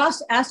 I was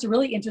also asked a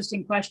really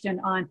interesting question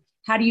on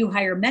how do you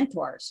hire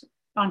mentors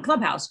on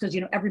Clubhouse? Because,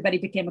 everybody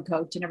became a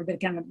coach and everybody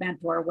became a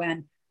mentor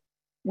when,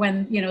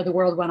 the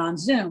world went on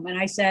Zoom. And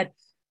I said,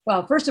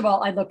 well, first of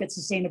all, I look at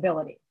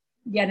sustainability.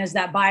 Again, is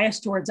that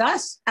biased towards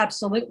us?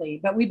 Absolutely.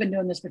 But we've been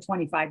doing this for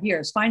 25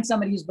 years. Find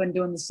somebody who's been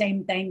doing the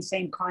same thing,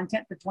 same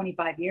content for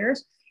 25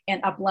 years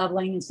and up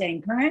leveling and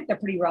staying current. They're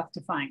pretty rough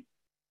to find.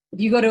 If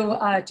you go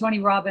to Tony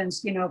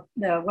Robbins,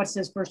 what's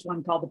his first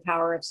one called? The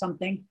Power of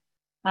Something.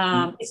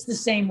 It's the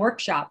same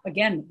workshop.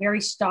 Again,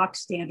 very stock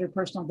standard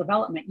personal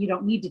development. You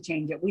don't need to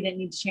change it. We didn't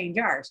need to change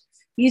ours.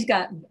 He's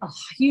got a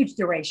huge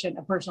duration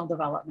of personal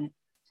development.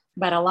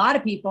 But a lot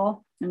of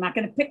people, I'm not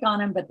going to pick on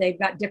them, but they've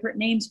got different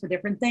names for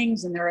different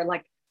things. And they're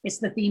like, it's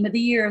the theme of the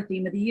year.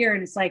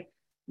 And it's like,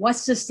 what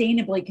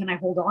sustainably can I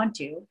hold on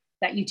to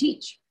that you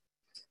teach?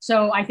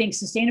 So I think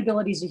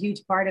sustainability is a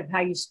huge part of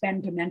how you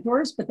spend to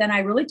mentors. But then I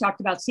really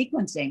talked about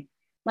sequencing.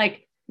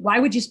 Like, why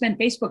would you spend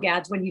Facebook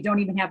ads when you don't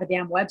even have a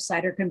damn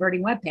website or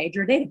converting web page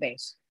or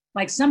database?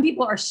 Like, some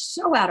people are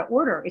so out of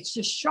order. It's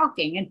just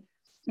shocking. And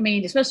I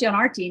mean, especially on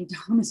our team,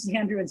 Thomas,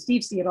 Andrew, and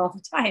Steve see it all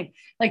the time.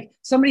 Like,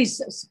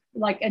 somebody's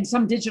like in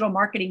some digital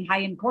marketing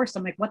high-end course,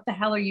 I'm like, what the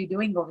hell are you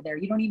doing over there?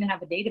 You don't even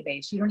have a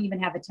database. You don't even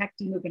have a tech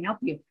team who can help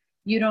you.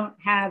 You don't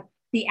have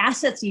the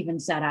assets even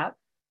set up,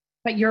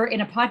 but you're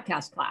in a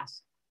podcast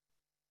class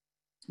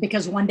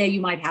because one day you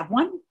might have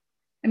one.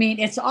 I mean,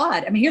 it's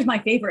odd. I mean, here's my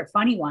favorite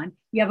funny one.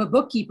 You have a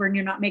bookkeeper and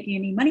you're not making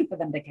any money for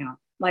them to count.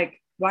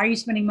 Like, why are you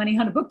spending money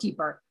on a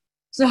bookkeeper?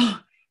 So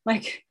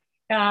like,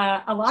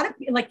 a lot of,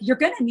 like, you're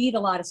going to need a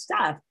lot of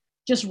stuff.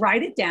 Just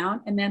write it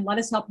down and then let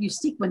us help you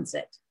sequence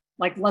it.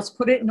 Like, let's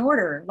put it in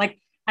order. Like,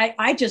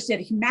 I just did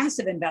a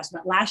massive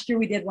investment. Last year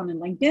we did one in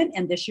LinkedIn,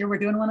 and this year we're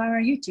doing one on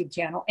our YouTube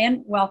channel.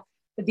 And well,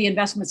 the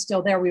investment's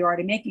still there. We were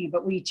already making it,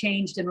 but we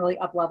changed and really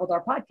up-leveled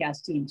our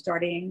podcast team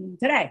starting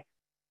today.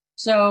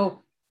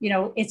 So,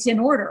 it's in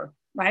order,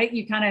 right?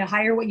 You kind of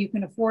hire what you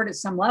can afford at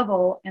some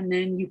level, and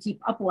then you keep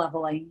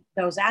up-leveling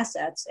those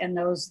assets and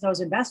those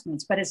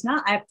investments. But it's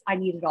not, I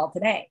need it all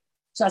today.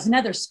 So that's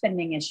another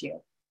spending issue,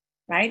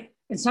 right?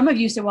 And some of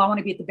you say, well, I want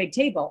to be at the big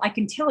table. I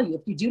can tell you,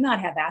 if you do not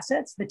have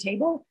assets, the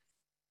table,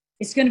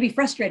 it's going to be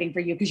frustrating for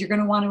you because you're going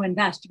to want to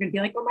invest. You're going to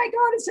be like, oh my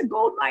God, it's a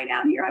gold mine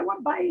out here. I want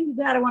to buy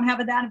that. I want to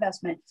have that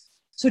investment.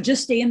 So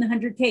just stay in the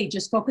 100K.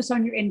 Just focus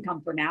on your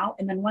income for now.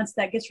 And then once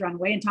that gets run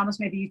away, and Thomas,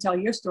 maybe you tell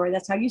your story.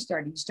 That's how you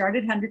started. You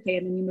started 100K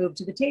and then you moved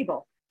to the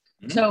table.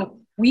 Mm-hmm. So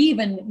we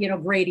even,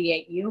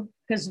 gradiate you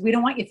because we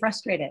don't want you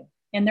frustrated.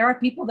 And there are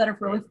people that are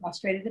really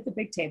frustrated at the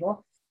big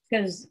table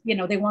because,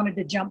 they wanted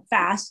to jump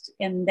fast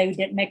and they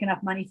didn't make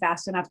enough money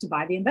fast enough to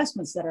buy the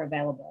investments that are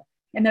available.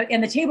 And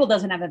the table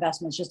doesn't have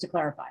investments, just to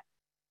clarify.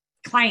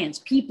 Clients,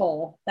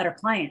 people that are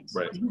clients.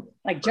 Right.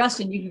 Like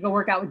Justin, you can go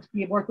work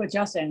with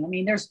Justin. I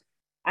mean, there's,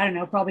 I don't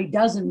know, probably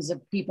dozens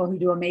of people who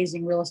do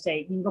amazing real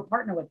estate. You can go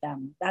partner with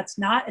them. That's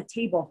not a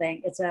table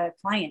thing. It's a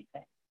client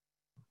thing.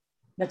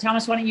 Now,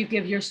 Thomas, why don't you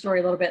give your story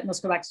a little bit and let's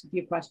go back to a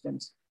few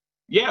questions.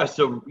 Yeah.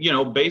 So,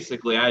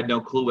 basically I had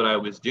no clue what I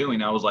was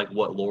doing. I was like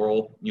what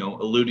Laurel,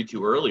 alluded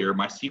to earlier.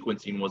 My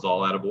sequencing was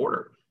all out of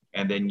order.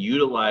 And then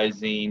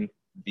utilizing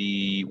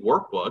the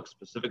workbook,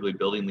 specifically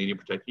building, leading,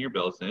 protecting your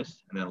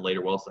business, and then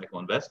later wealth cycle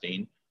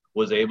investing,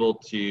 was able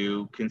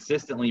to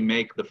consistently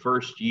make the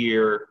first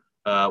year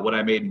what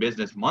I made in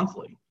business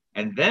monthly.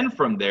 And then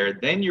from there,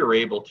 then you're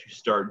able to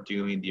start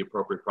doing the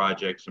appropriate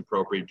projects,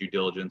 appropriate due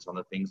diligence on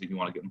the things that you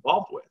want to get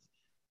involved with.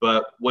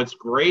 But what's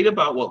great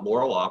about what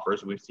Laurel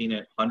offers, we've seen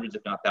it hundreds,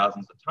 if not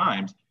thousands of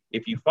times,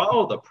 if you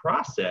follow the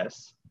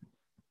process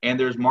and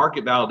there's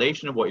market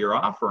validation of what you're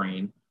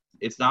offering,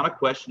 it's not a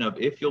question of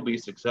if you'll be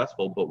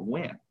successful, but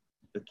when.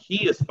 The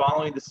key is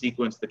following the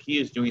sequence. The key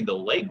is doing the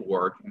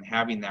legwork and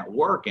having that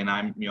work. And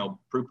I'm,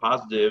 proof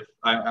positive.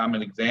 I'm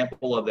an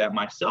example of that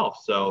myself.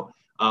 So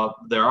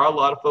there are a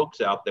lot of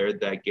folks out there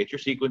that get your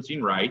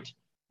sequencing right.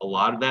 A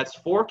lot of that's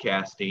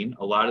forecasting.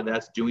 A lot of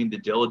that's doing the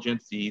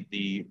diligence, the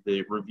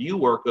review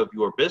work of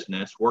your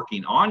business,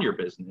 working on your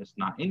business,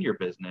 not in your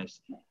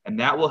business. And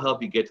that will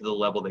help you get to the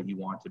level that you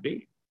want to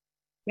be.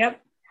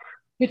 Yep.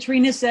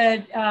 Katrina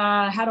said,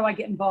 how do I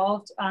get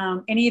involved?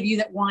 Any of you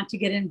that want to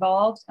get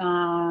involved,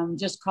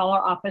 just call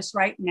our office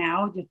right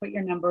now. Just put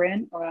your number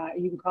in, or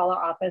you can call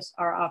our office.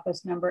 Our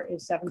office number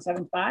is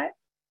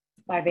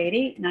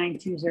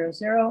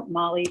 775-580-9200.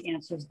 Molly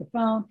answers the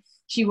phone.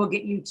 She will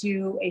get you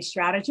to a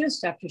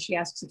strategist after she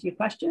asks a few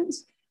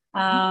questions.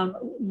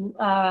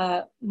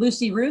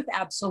 Lucy Ruth,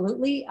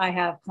 absolutely. I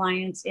have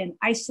clients in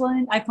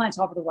Iceland. I have clients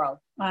all over the world.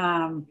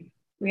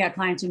 We have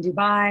clients in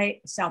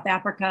Dubai, South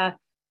Africa.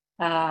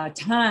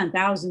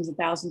 thousands and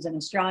thousands in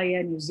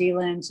Australia, New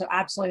Zealand. So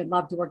absolutely, I'd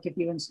love to work if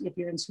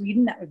you're in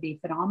Sweden. That would be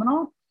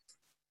phenomenal.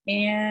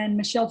 And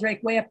Michelle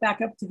Drake, way back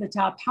up to the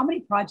top. How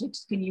many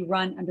projects can you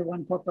run under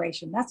one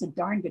corporation? That's a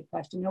darn good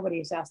question. Nobody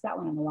has asked that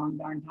one in a long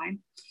darn time.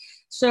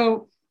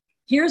 So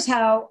here's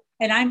how,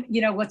 and I'm,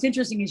 what's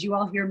interesting is you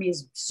all hear me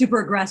as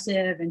super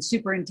aggressive and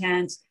super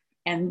intense.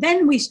 And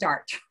then we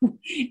start.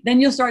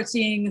 Then you'll start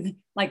seeing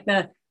like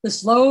the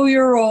slow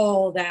your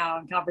roll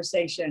down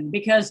conversation,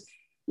 because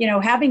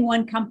having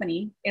one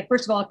company,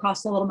 first of all, it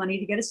costs a little money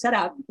to get it set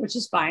up, which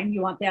is fine.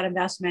 You want that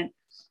investment.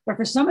 But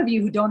for some of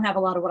you who don't have a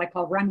lot of what I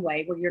call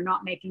runway, where you're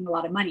not making a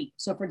lot of money.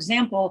 So for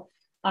example,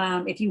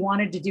 if you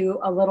wanted to do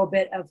a little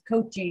bit of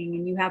coaching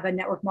and you have a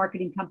network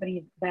marketing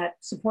company that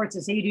supports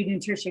us, say you do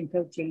nutrition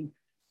coaching,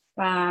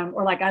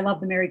 or like I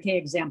love the Mary Kay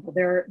example,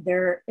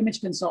 they're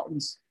image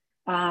consultants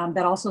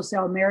that also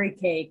sell Mary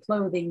Kay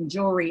clothing,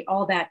 jewelry,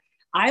 all that.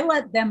 I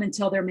let them,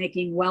 until they're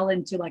making well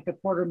into like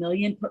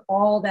 $250,000, put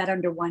all that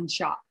under one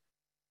shop.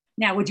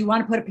 Now, would you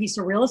want to put a piece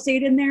of real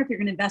estate in there if you're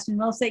going to invest in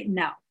real estate?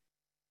 No.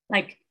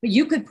 But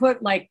you could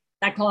put, like,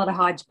 I call it a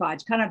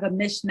hodgepodge, kind of a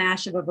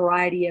mishmash of a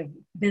variety of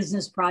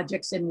business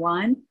projects in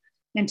one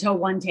until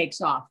one takes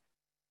off.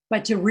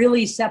 But to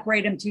really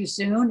separate them too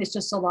soon, it's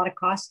just a lot of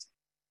cost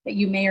that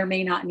you may or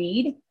may not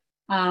need.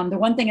 The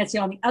one thing I'd say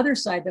on the other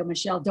side, though,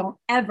 Michelle, don't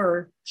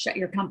ever shut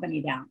your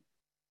company down.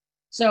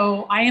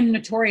 So I am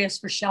notorious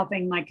for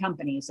shelving my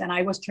companies. And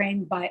I was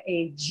trained by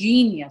a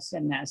genius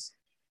in this,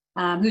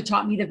 who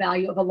taught me the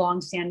value of a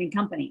long-standing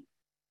company.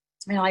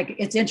 And like,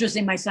 it's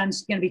interesting, my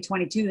son's going to be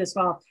 22 this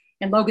fall,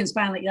 and Logan's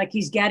finally, like,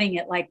 he's getting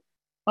it, like,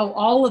 oh,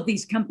 all of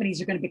these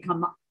companies are going to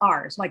become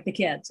ours, like the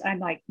kids. I'm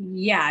like,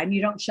 yeah, and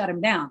you don't shut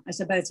them down. I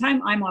said, by the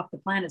time I'm off the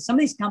planet, some of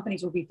these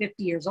companies will be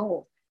 50 years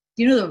old.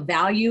 Do you know the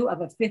value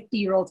of a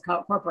 50-year-old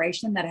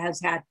corporation that has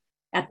had,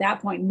 at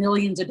that point,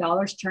 millions of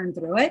dollars turned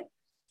through it?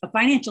 A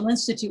financial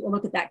institute will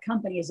look at that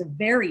company as a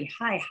very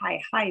high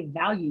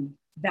valued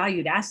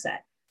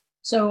asset.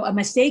 So a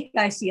mistake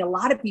I see a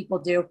lot of people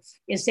do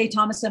is, say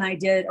Thomas and I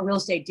did a real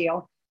estate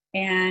deal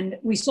and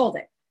we sold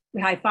it.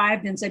 We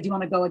high-fived and said, do you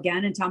want to go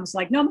again? And Thomas was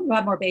like, no, I'm going to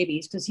have more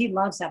babies, because he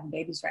loves having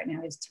babies right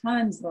now. He has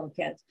tons of little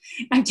kids.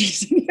 I'm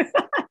teasing you.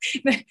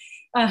 But,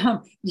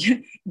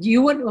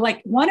 you would,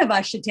 like, one of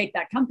us should take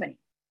that company.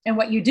 And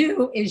what you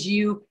do is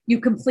you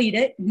complete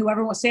it. And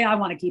whoever will say, I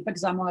want to keep it,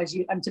 because I'm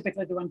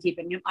typically the one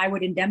keeping him. I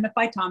would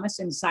indemnify Thomas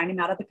and sign him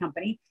out of the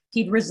company.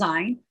 He'd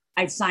resign.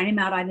 I'd sign him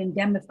out. I'd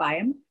indemnify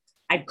him.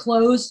 I'd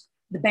close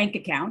the bank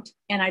account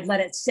and I'd let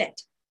it sit.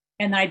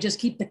 And I'd just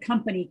keep the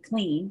company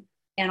clean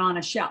and on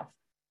a shelf.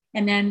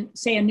 And then,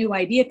 say a new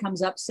idea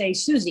comes up, say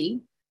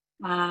Susie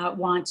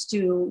wants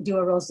to do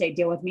a real estate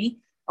deal with me.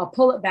 I'll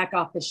pull it back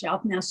off the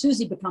shelf. Now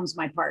Susie becomes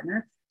my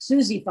partner.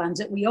 Susie funds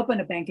it. We open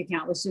a bank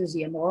account with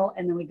Susie and Laurel,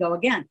 and then we go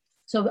again.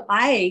 So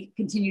I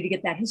continue to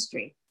get that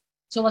history.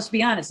 So let's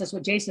be honest, that's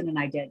what Jason and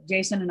I did.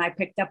 Jason and I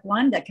picked up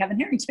one that Kevin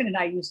Harrington and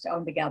I used to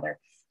own together.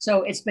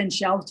 So it's been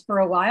shelved for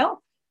a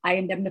while. I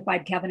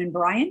indemnified Kevin and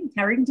Brian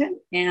Harrington,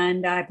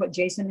 and I put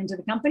Jason into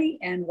the company,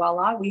 and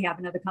voila, we have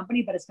another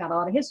company, but it's got a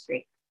lot of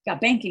history. It's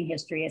got banking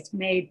history. It's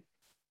made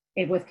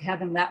it with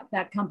Kevin.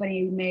 That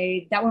company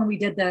made that one. We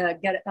did where's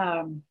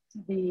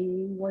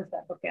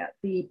that book at?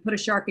 The Put a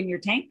Shark in Your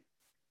Tank,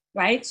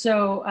 right?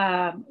 So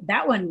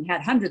that one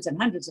had hundreds and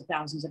hundreds of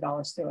thousands of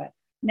dollars through it.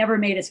 Never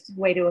made its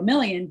way to $1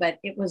 million, but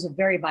it was a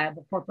very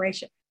viable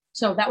corporation.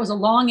 So that was a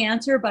long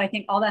answer, but I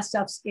think all that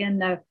stuff's in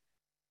the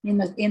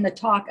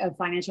talk of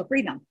financial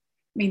freedom.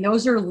 I mean,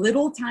 those are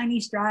little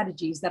tiny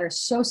strategies that are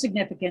so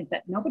significant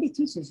that nobody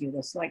teaches you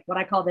this, like what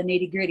I call the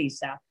nitty-gritty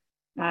stuff.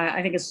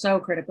 I think it's so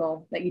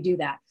critical that you do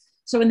that.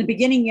 So in the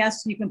beginning,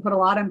 yes, you can put a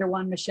lot under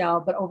one, Michelle,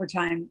 but over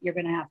time, you're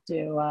going to have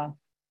to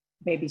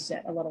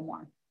babysit a little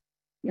more.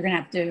 You're going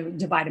to have to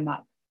divide them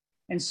up.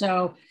 And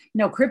so,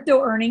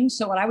 crypto earnings.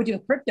 So what I would do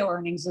with crypto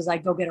earnings is I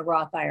go get a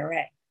Roth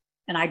IRA,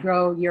 and I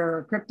grow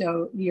your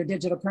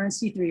digital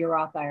currency through your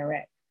Roth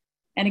IRA.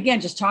 And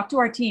again, just talk to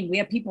our team. We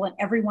have people in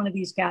every one of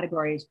these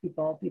categories.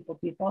 People.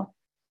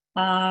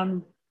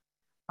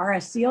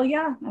 Aracelia,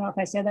 I don't know if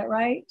I said that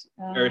right.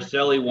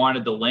 Araceli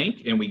wanted the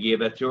link, and we gave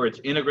that to her.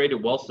 It's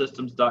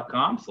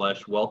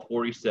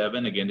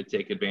integratedwealthsystems.com/wealth47, again, to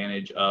take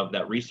advantage of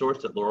that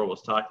resource that Laura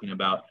was talking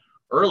about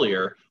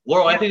earlier.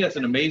 Laura, I think that's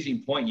an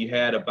amazing point you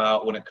had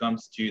about when it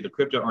comes to the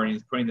crypto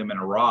earnings, putting them in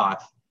a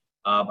Roth.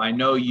 I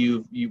know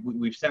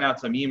we've sent out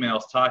some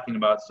emails talking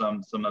about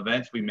some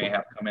events we may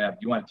have coming up.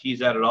 Do you want to tease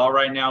that at all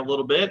right now a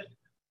little bit?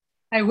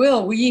 I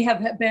will. We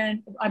have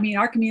been,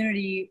 our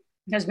community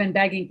has been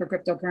begging for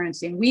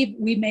cryptocurrency, and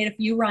we've made a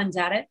few runs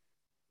at it.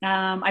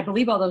 I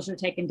believe all those are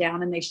taken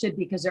down, and they should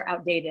be, because they're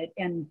outdated.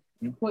 And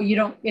well,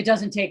 it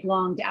doesn't take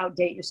long to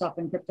outdate yourself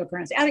in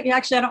cryptocurrency. I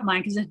don't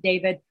mind, because it's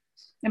David.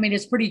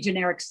 It's pretty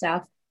generic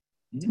stuff,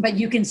 but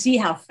you can see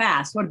how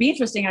fast. What'd be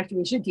interesting, actually,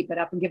 we should keep it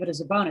up and give it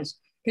as a bonus,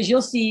 because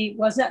you'll see,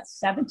 was that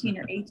 17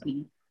 or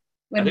 18?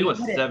 I think it was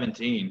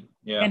 17.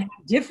 Yeah. And how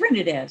different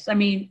it is.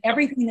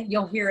 Everything that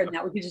you'll hear in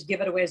that, we could just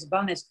give it away as a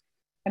bonus.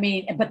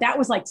 But that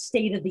was like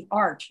state of the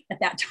art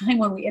at that time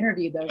when we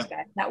interviewed those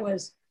guys. That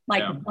was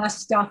like the best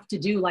stuff to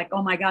do. Like,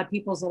 oh my God,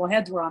 people's little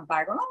heads were on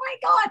fire. Going, oh my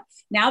God.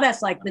 Now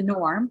that's like the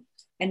norm.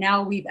 And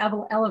now we've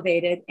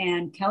elevated,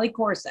 and Kelly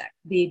Korsak,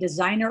 the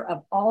designer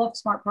of all of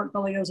Smart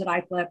Portfolios at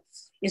iFlip,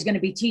 is going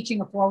to be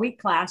teaching a 4-week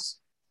class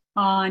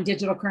on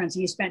digital currency.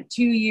 He spent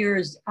 2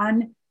 years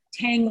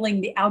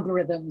untangling the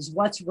algorithms.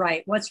 What's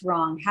right? What's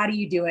wrong? How do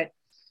you do it?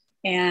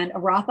 And a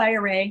Roth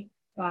IRA,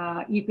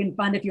 you can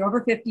fund, if you're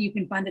over 50, you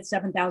can fund at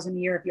 $7,000 a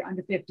year. If you're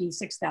under 50,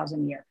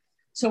 $6,000 a year.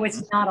 So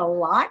it's not a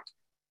lot,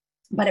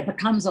 but it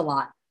becomes a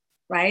lot,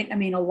 right? I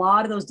mean, a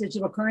lot of those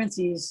digital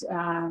currencies,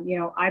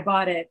 I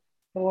bought it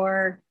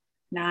for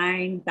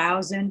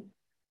 9,000,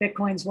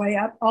 Bitcoin's way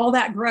up, all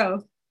that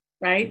growth,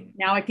 right?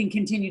 Now I can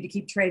continue to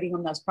keep trading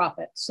on those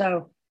profits.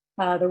 So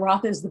the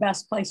Roth is the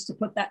best place to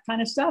put that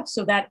kind of stuff.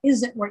 So that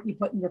isn't what you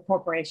put in your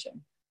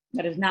corporation.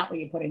 That is not what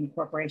you put in your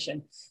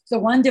corporation. So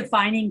one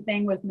defining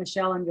thing with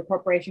Michelle and your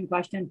corporation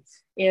question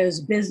is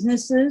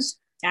businesses,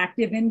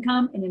 active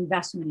income and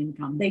investment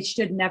income. They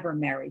should never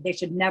marry. They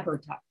should never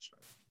touch.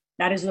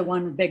 That is the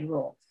one big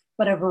rule.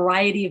 But a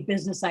variety of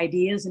business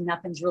ideas and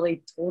nothing's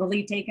really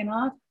totally taken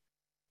off.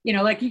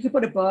 Like you could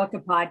put a book, a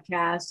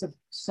podcast,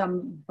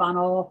 some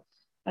funnel,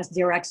 a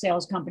direct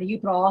sales company. You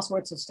put all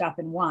sorts of stuff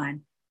in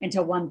one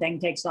until one thing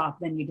takes off,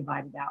 then you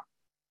divide it out.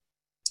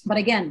 But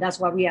again, that's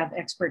why we have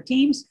expert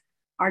teams.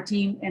 Our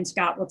team and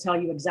Scott will tell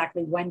you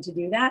exactly when to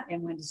do that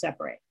and when to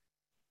separate.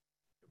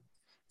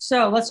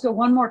 So let's go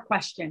one more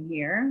question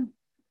here.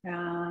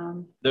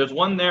 There's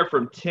one there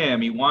from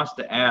Tim. He wants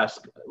to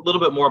ask a little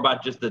bit more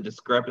about just the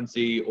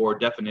discrepancy or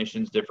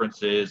definitions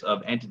differences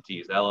of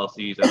entities,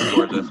 LLCs, S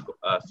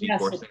corps, C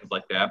corps, things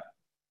like that.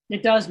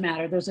 It does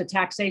matter. There's a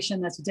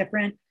taxation that's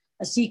different.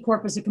 A C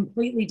corp is a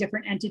completely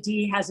different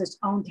entity, has its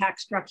own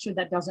tax structure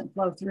that doesn't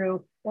flow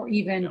through or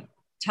even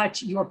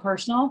touch your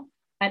personal.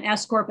 An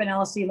S corp and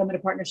LLC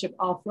limited partnership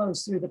all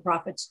flows through the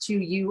profits to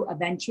you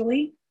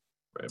eventually.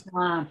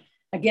 Right.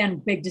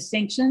 Again, big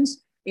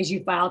distinctions is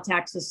you file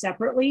taxes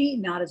separately,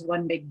 not as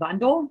one big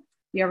bundle.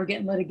 You ever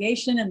get in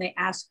litigation and they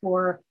ask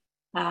for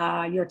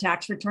your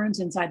tax returns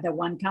inside the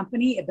one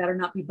company, it better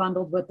not be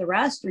bundled with the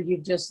rest, or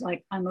you've just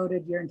like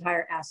unloaded your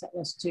entire asset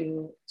list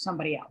to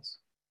somebody else.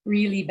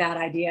 Really bad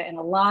idea. And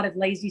a lot of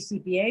lazy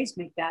CPAs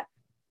make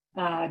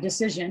that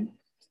decision,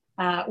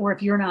 or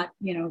if you're not,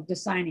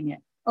 designing it.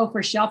 Oh,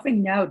 for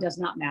shelving? No, does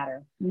not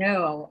matter.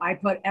 No, I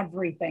put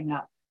everything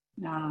up.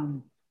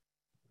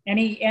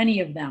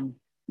 Any of them.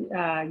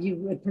 You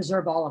would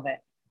preserve all of it.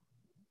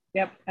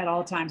 Yep, at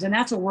all times. And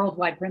that's a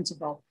worldwide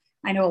principle.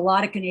 I know a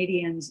lot of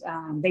Canadians,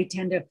 they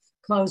tend to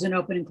close and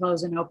open and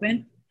close and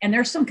open. And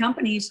there's some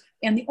companies,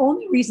 and the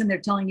only reason they're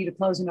telling you to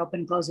close and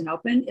open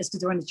is because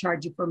they're going to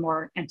charge you for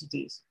more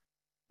entities,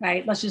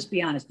 right? Let's just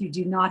be honest. You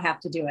do not have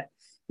to do it.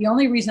 The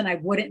only reason I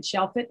wouldn't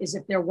shelf it is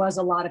if there was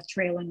a lot of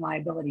trailing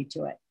liability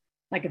to it.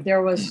 Like if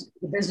there was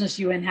the business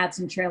you in had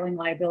some trailing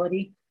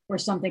liability, where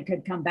something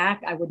could come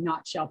back, I would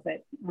not shelf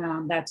it.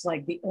 That's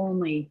like the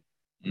only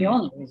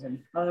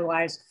reason.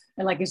 Otherwise,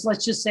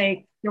 let's just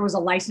say there was a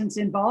license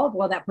involved.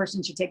 Well, that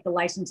person should take the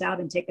license out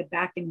and take it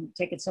back and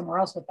take it somewhere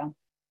else with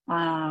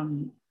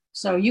them.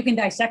 So you can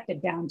dissect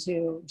it down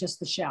to just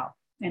the shell,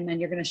 and then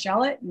you're going to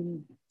shell it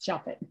and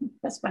shelf it.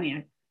 That's funny.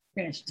 I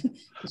finished.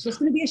 It's just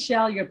going to be a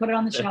shell. You're going to put it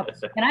on the shelf,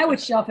 and I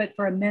would shelf it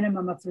for a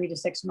minimum of 3 to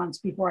 6 months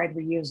before I'd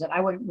reuse it. I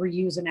wouldn't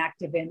reuse an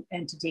active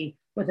entity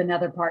with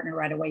another partner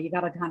right away. You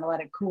got to kind of let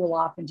it cool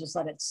off and just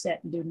let it sit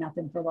and do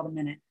nothing for a little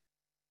minute.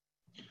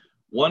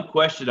 One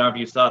question I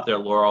you saw out there,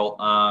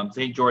 Laurel.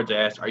 St. George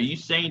asked, are you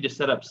saying to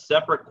set up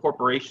separate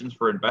corporations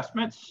for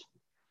investments?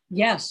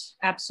 Yes,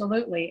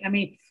 absolutely. I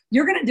mean,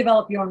 you're going to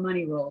develop your own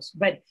money rules,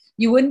 but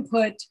you wouldn't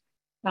put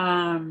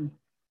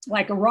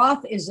like a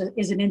Roth is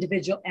an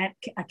individual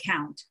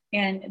account,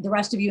 and the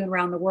rest of you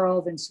around the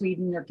world in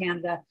Sweden or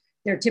Canada,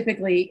 they're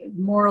typically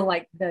more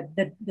like the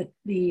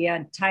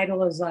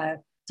title is a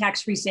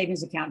tax-free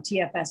savings account,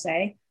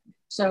 TFSA.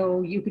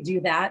 So you could do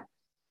that.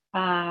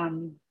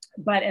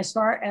 But as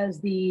far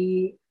as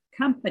the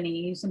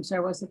companies, I'm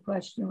sorry, what's the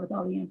question with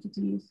all the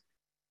entities?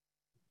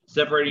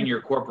 Separating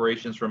your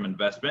corporations from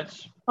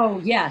investments. Oh,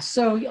 yeah.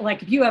 So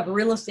like if you have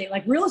real estate,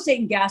 like real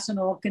estate and gas and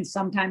oil can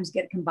sometimes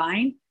get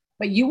combined,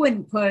 but you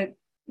wouldn't put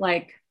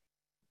like,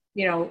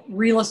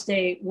 real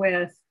estate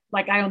with,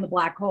 like I own the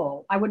black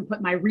hole. I wouldn't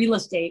put my real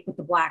estate with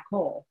the black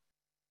hole,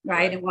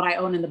 right? And what I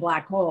own in the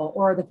black hole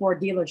or the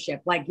Ford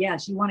dealership. Like,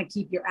 yes, you want to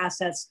keep your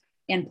assets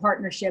and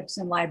partnerships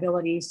and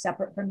liabilities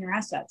separate from your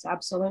assets.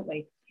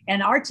 Absolutely.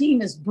 And our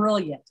team is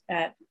brilliant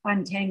at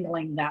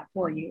untangling that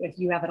for you if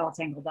you have it all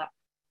tangled up.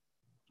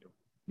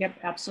 Yep,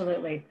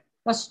 absolutely.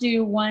 Let's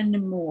do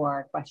one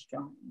more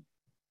question.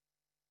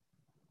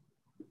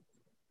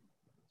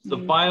 The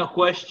final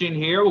question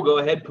here, we'll go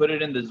ahead and put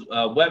it in the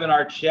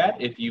webinar chat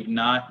if you've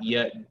not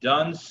yet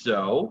done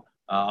so.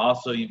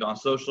 Also, you've on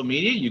social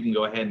media, you can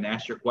go ahead and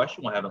ask your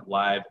question. We'll have it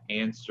live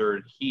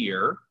answered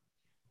here.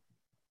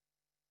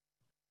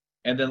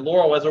 And then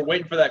Laurel, as we're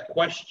waiting for that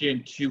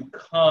question to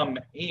come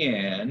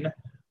in,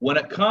 when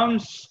it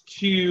comes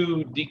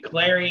to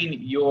declaring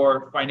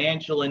your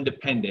financial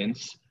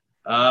independence,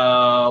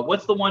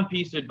 What's the one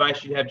piece of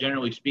advice you have,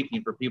 generally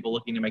speaking, for people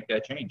looking to make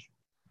that change?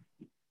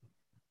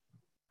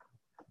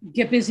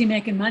 Get busy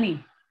making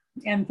money.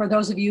 And for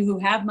those of you who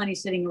have money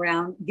sitting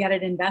around, get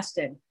it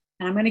invested.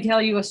 And I'm going to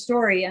tell you a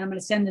story, and I'm going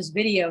to send this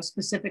video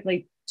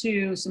specifically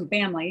to some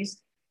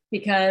families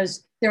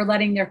because they're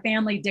letting their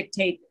family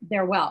dictate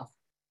their wealth,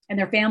 and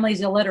their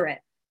family's illiterate.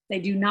 They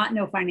do not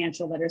know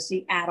financial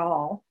literacy at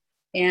all.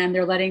 And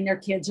they're letting their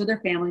kids or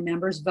their family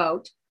members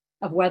vote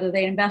of whether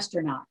they invest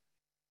or not.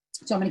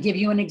 So I'm going to give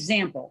you an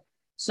example.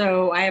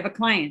 So I have a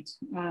client.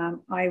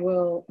 I'm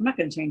not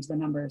going to change the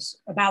numbers,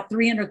 about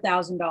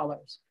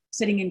 $300,000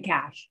 sitting in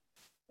cash,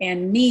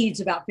 and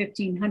needs about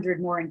 $1,500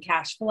 more in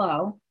cash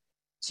flow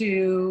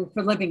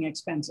for living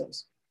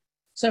expenses.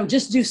 So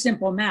just do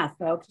simple math,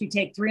 folks. You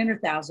take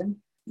 300,000,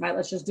 right?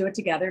 Let's just do it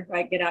together,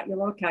 right? Get out your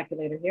little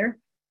calculator here,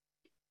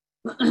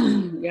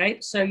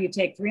 right? So you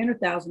take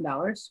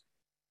 $300,000,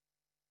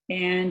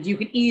 and you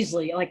can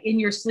easily, like in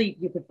your sleep,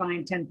 you could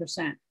find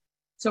 10%.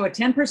 So at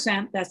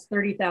 10%, that's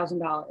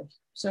 $30,000.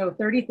 So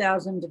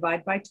 30,000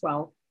 divided by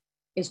 12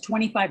 is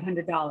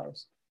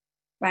 $2,500.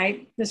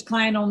 Right? This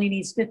client only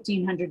needs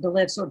 $1,500 to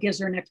live. So it gives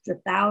her an extra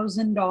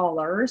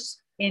 $1,000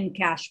 in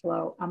cash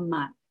flow a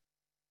month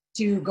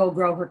to go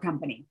grow her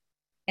company.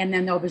 And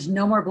then there's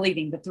no more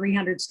bleeding. The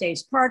 300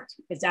 stays parked.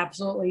 It's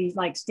absolutely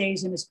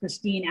stays in this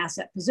pristine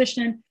asset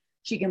position.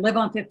 She can live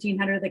on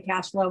 $1,500 of the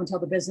cash flow until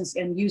the business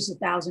and use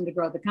 $1,000 to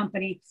grow the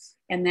company.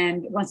 And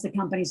then once the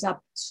company's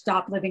up,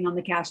 stop living on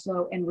the cash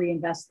flow and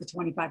reinvest the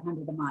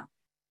 $2,500 a month.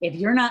 If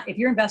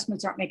your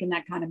investments aren't making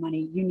that kind of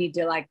money, you need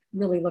to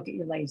really look at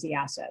your lazy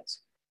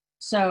assets.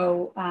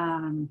 So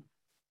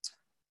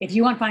if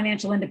you want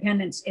financial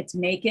independence, it's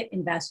make it,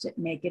 invest it,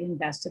 make it,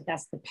 invest it.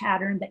 That's the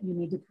pattern that you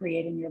need to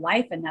create in your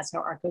life. And that's how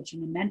our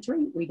coaching and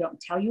mentoring, we don't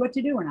tell you what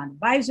to do. We're not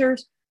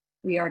advisors.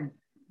 We are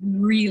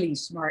really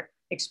smart,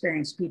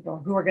 experienced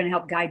people who are going to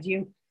help guide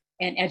you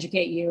and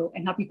educate you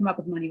and help you come up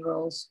with money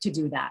rules to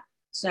do that.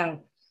 So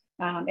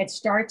it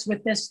starts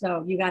with this,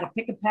 though. You got to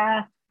pick a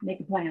path,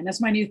 make a plan.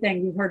 That's my new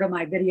thing. You've heard of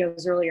my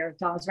videos earlier,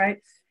 Thomas, right?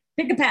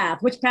 Pick a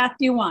path. Which path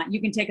do you want?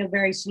 You can take a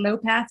very slow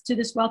path to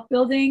this wealth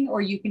building, or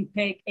you can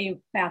take a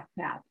fast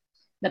path.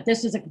 But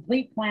this is a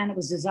complete plan that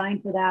was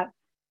designed for that.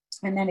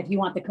 And then if you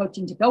want the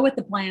coaching to go with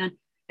the plan,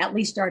 at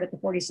least start at the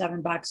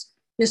 $47.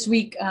 This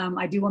week,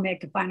 I do want to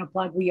make a final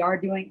plug. We are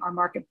doing our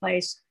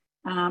marketplace.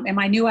 And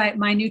my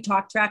new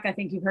talk track, I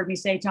think you've heard me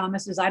say,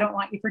 Thomas, is I don't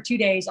want you for 2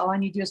 days. All I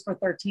need you is for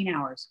 13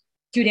 hours.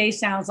 2 days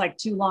sounds like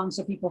too long,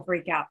 so people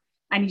freak out.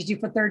 I need you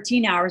for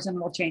 13 hours, and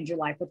it'll change your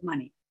life with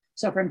money.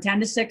 So from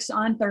 10 to 6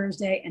 on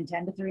Thursday and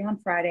 10 to 3 on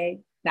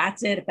Friday,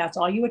 that's it. If that's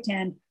all you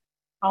attend,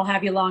 I'll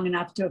have you long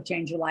enough to have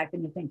changed your life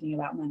and you're thinking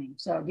about money.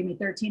 So give me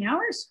 13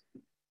 hours,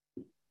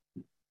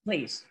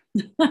 please.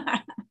 All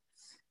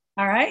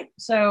right.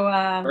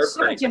 So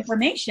so much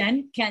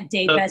information.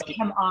 Dave Bez,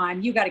 come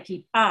on. You got to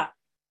keep up.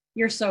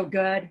 You're so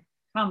good.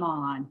 Come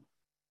on.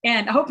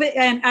 And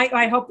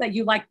I hope that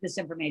you liked this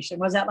information.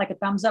 Was that like a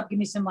thumbs up? Give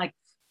me some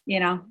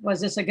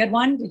was this a good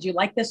one? Did you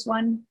like this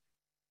one?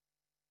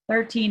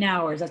 13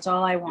 hours. That's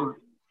all I want.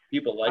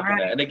 People like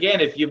that. And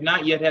again, if you've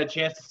not yet had a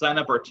chance to sign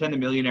up or attend the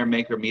Millionaire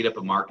Maker Meetup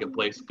at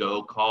Marketplace,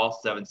 go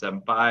call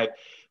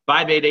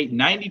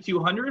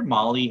 775-588-9200.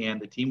 Molly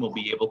and the team will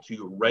be able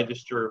to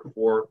register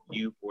for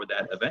you for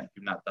that event if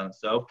you've not done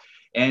so.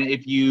 And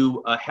if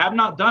you have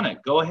not done it,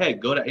 go ahead.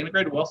 Go to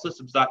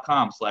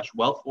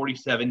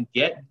integratedwealthsystems.com/wealth47.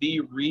 Get the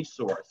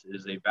resource. It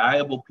is a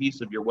valuable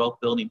piece of your wealth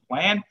building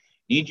plan.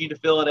 Need you to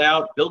fill it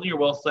out, building your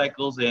wealth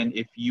cycles. And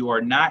if you are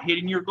not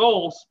hitting your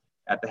goals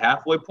at the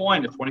halfway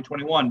point of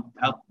 2021,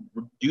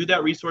 do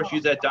that resource,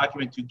 use that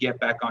document to get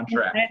back on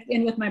track.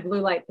 In with my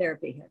blue light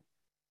therapy here.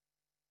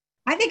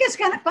 I think it's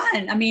kind of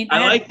fun. I mean,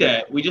 I like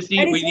that. We just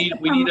need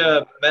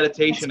a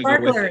meditation to go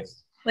with it.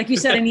 Like you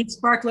said, I need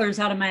sparklers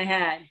out of my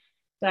head.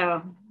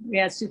 So we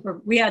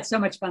had so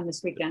much fun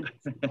this weekend.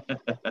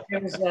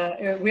 It was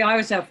we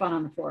always have fun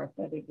on the 4th.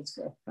 I think it's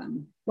so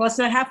fun. Well, it's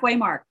the halfway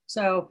mark.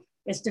 So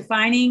it's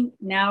defining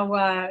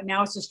now.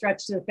 Now it's a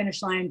stretch to the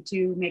finish line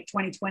to make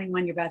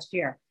 2021 your best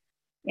year.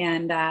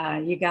 And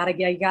you got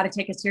to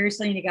take it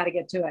seriously, and you got to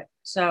get to it.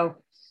 So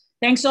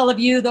thanks all of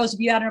you, those of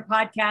you out on our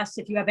podcast.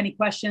 If you have any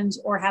questions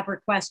or have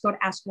requests, go to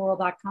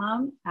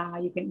asklaurel.com.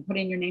 You can put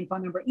in your name,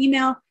 phone number,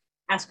 email,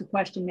 ask a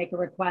question, make a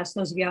request.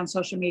 Those of you on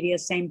social media,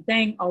 same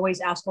thing. Always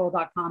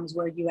asklaurel.com is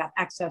where you have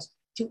access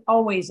to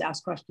always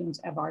ask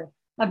questions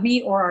of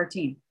me or our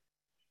team.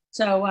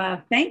 So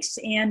thanks,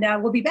 and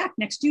we'll be back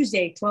next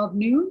Tuesday, 12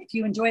 noon. If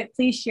you enjoy it,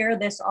 please share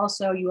this.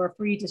 Also, you are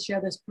free to share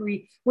this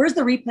free. Where's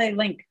the replay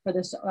link for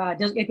this?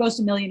 It goes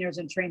to Millionaires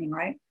in Training,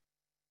 right?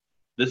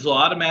 This will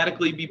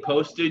automatically be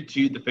posted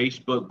to the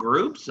Facebook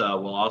groups.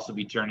 We'll also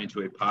be turned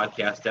into a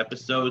podcast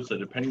episode. So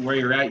depending where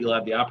you're at, you'll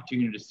have the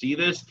opportunity to see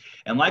this.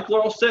 And like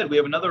Laurel said, we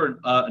have another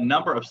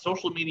number of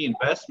social media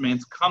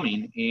investments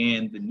coming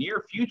in the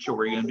near future.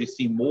 We're going to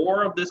see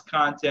more of this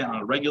content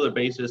on a regular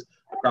basis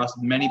across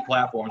many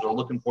platforms. We're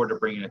looking forward to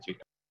bringing it to you.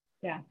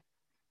 Yeah.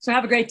 So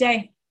have a great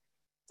day.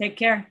 Take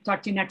care.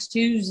 Talk to you next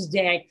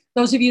Tuesday.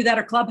 Those of you that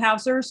are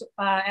Clubhousers,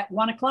 at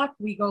 1 o'clock,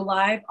 we go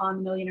live on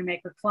the Millionaire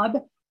Maker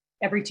Club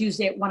every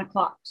Tuesday at 1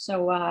 o'clock.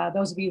 So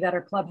those of you that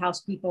are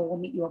Clubhouse people, we'll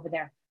meet you over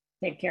there.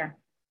 Take care.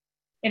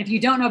 And if you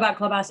don't know about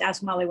Clubhouse,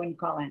 ask Molly when you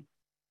call in.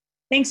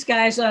 Thanks,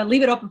 guys.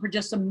 Leave it open for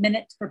just a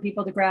minute for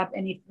people to grab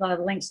any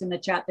links in the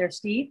chat there,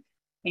 Steve.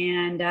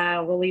 And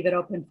we'll leave it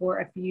open for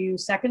a few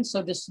seconds.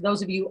 So just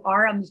those of you who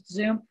are on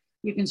Zoom,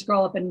 you can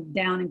scroll up and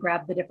down and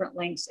grab the different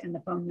links and the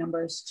phone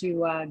numbers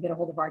to get a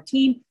hold of our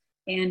team,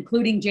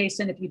 including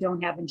Jason. If you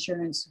don't have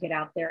insurance, get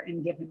out there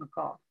and give him a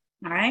call.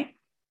 All right.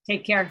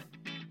 Take care.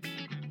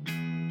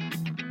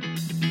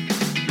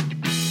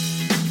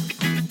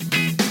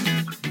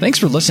 Thanks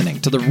for listening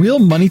to the Real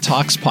Money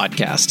Talks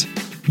podcast.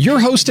 Your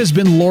host has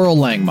been Laurel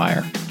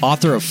Langmeyer,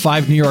 author of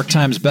 5 New York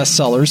Times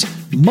bestsellers,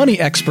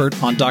 money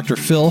expert on Dr.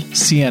 Phil,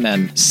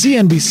 CNN,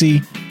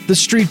 CNBC, The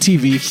Street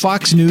TV,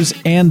 Fox News,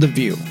 and The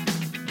View.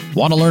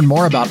 Want to learn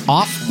more about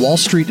off-Wall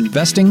Street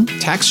investing,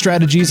 tax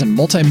strategies, and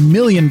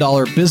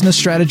multi-million-dollar business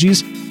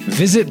strategies?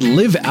 Visit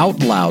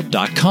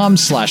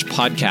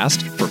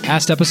liveoutloud.com/podcast for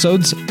past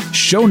episodes,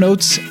 show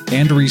notes,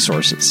 and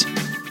resources.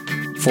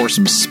 For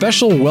some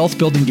special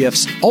wealth-building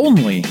gifts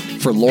only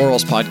for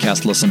Laurel's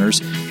podcast listeners,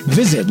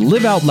 visit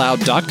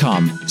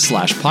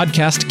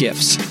liveoutloud.com/podcast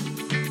gifts.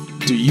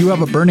 Do you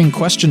have a burning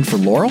question for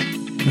Laurel?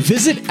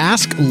 Visit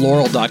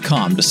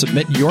asklaurel.com to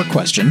submit your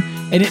question,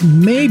 and it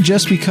may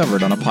just be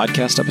covered on a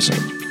podcast episode.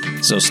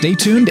 So stay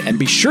tuned and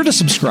be sure to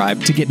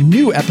subscribe to get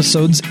new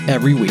episodes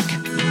every week.